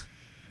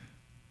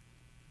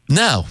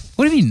 No.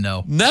 What do you mean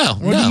no? No.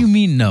 What do you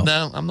mean no?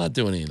 No, I'm not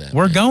doing any of that.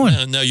 We're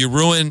going. No, you're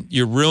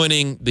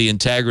ruining the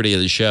integrity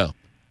of the show.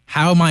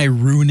 How am I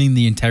ruining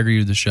the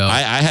integrity of the show?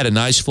 I had a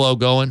nice flow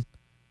going.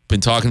 Been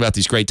talking about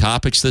these great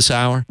topics this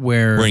hour.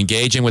 Where we're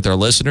engaging with our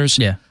listeners.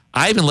 Yeah.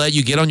 I even let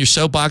you get on your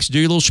soapbox and do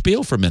your little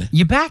spiel for a minute.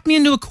 You backed me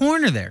into a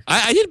corner there.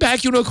 I didn't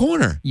back you into a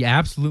corner. You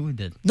absolutely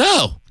did.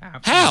 No.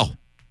 Absolutely. How?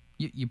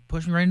 You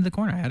pushed me right into the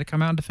corner. I had to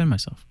come out and defend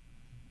myself.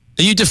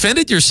 You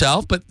defended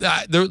yourself, but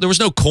there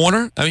was no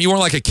corner. I mean, you weren't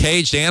like a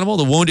caged animal,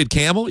 the wounded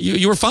camel.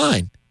 You were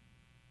fine.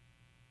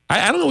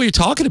 I don't know what you're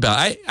talking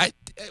about.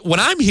 What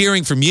I'm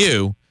hearing from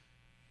you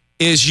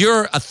is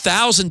you're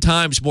 1,000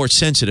 times more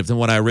sensitive than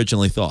what I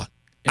originally thought.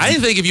 I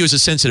didn't think of you as a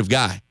sensitive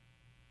guy.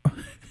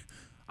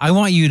 I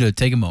want you to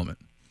take a moment.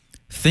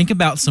 Think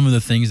about some of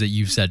the things that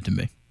you've said to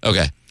me.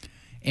 Okay.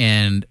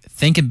 And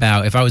think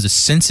about if I was a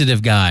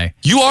sensitive guy.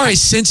 You are a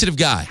sensitive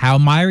guy. How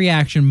my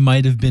reaction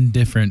might have been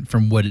different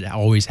from what it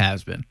always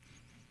has been.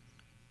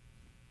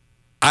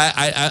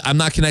 I'm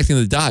not connecting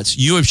the dots.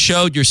 You have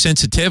showed your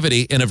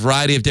sensitivity in a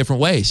variety of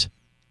different ways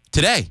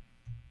today.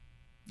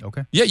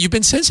 Okay. Yeah, you've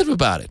been sensitive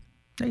about it.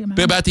 Hey,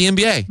 about the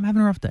NBA. I'm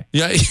having a rough day.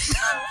 Yeah.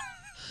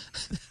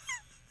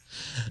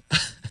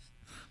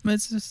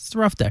 It's a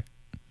rough day.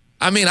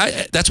 I mean,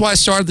 that's why I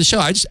started the show.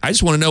 I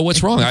just want to know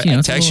what's wrong.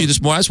 I text you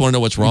this morning. I just want to know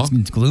what's wrong.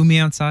 It's gloomy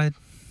outside.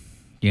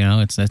 You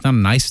know, it's not a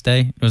nice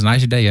day. It was a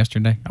nicer day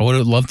yesterday. I would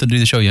have loved to do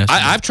the show yesterday.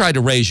 I've tried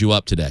to raise you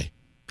up today.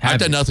 I've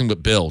done nothing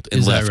but build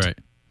and lift. Is that right?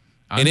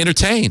 And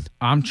entertain.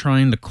 I'm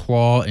trying to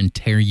claw and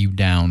tear you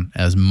down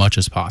as much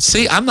as possible.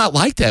 See, I'm not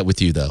like that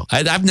with you, though.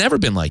 I've never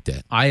been like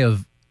that. I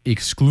have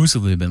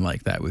exclusively been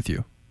like that with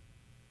you.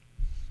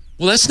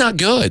 Well, that's not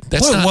good.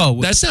 That's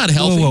not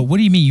healthy. Whoa. What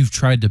do you mean you've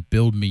tried to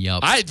build me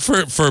up?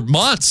 For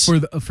months. For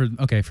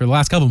the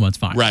last couple months,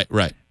 fine.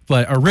 Right.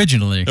 But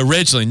originally,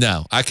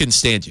 no, I couldn't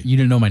stand you. You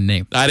didn't know my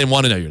name. I didn't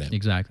want to know your name.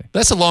 Exactly.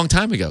 That's a long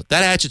time ago.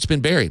 That hatchet's been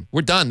buried.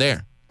 We're done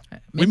there.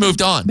 We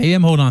moved on. Maybe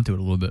I'm holding on to it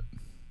a little bit.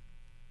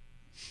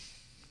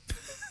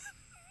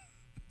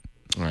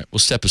 All right, we'll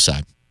step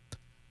aside.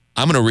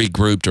 I'm going to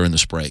regroup during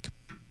this break.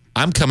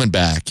 I'm coming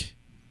back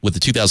with the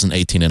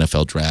 2018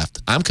 NFL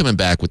Draft. I'm coming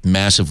back with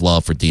massive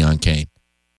love for Deion Kane.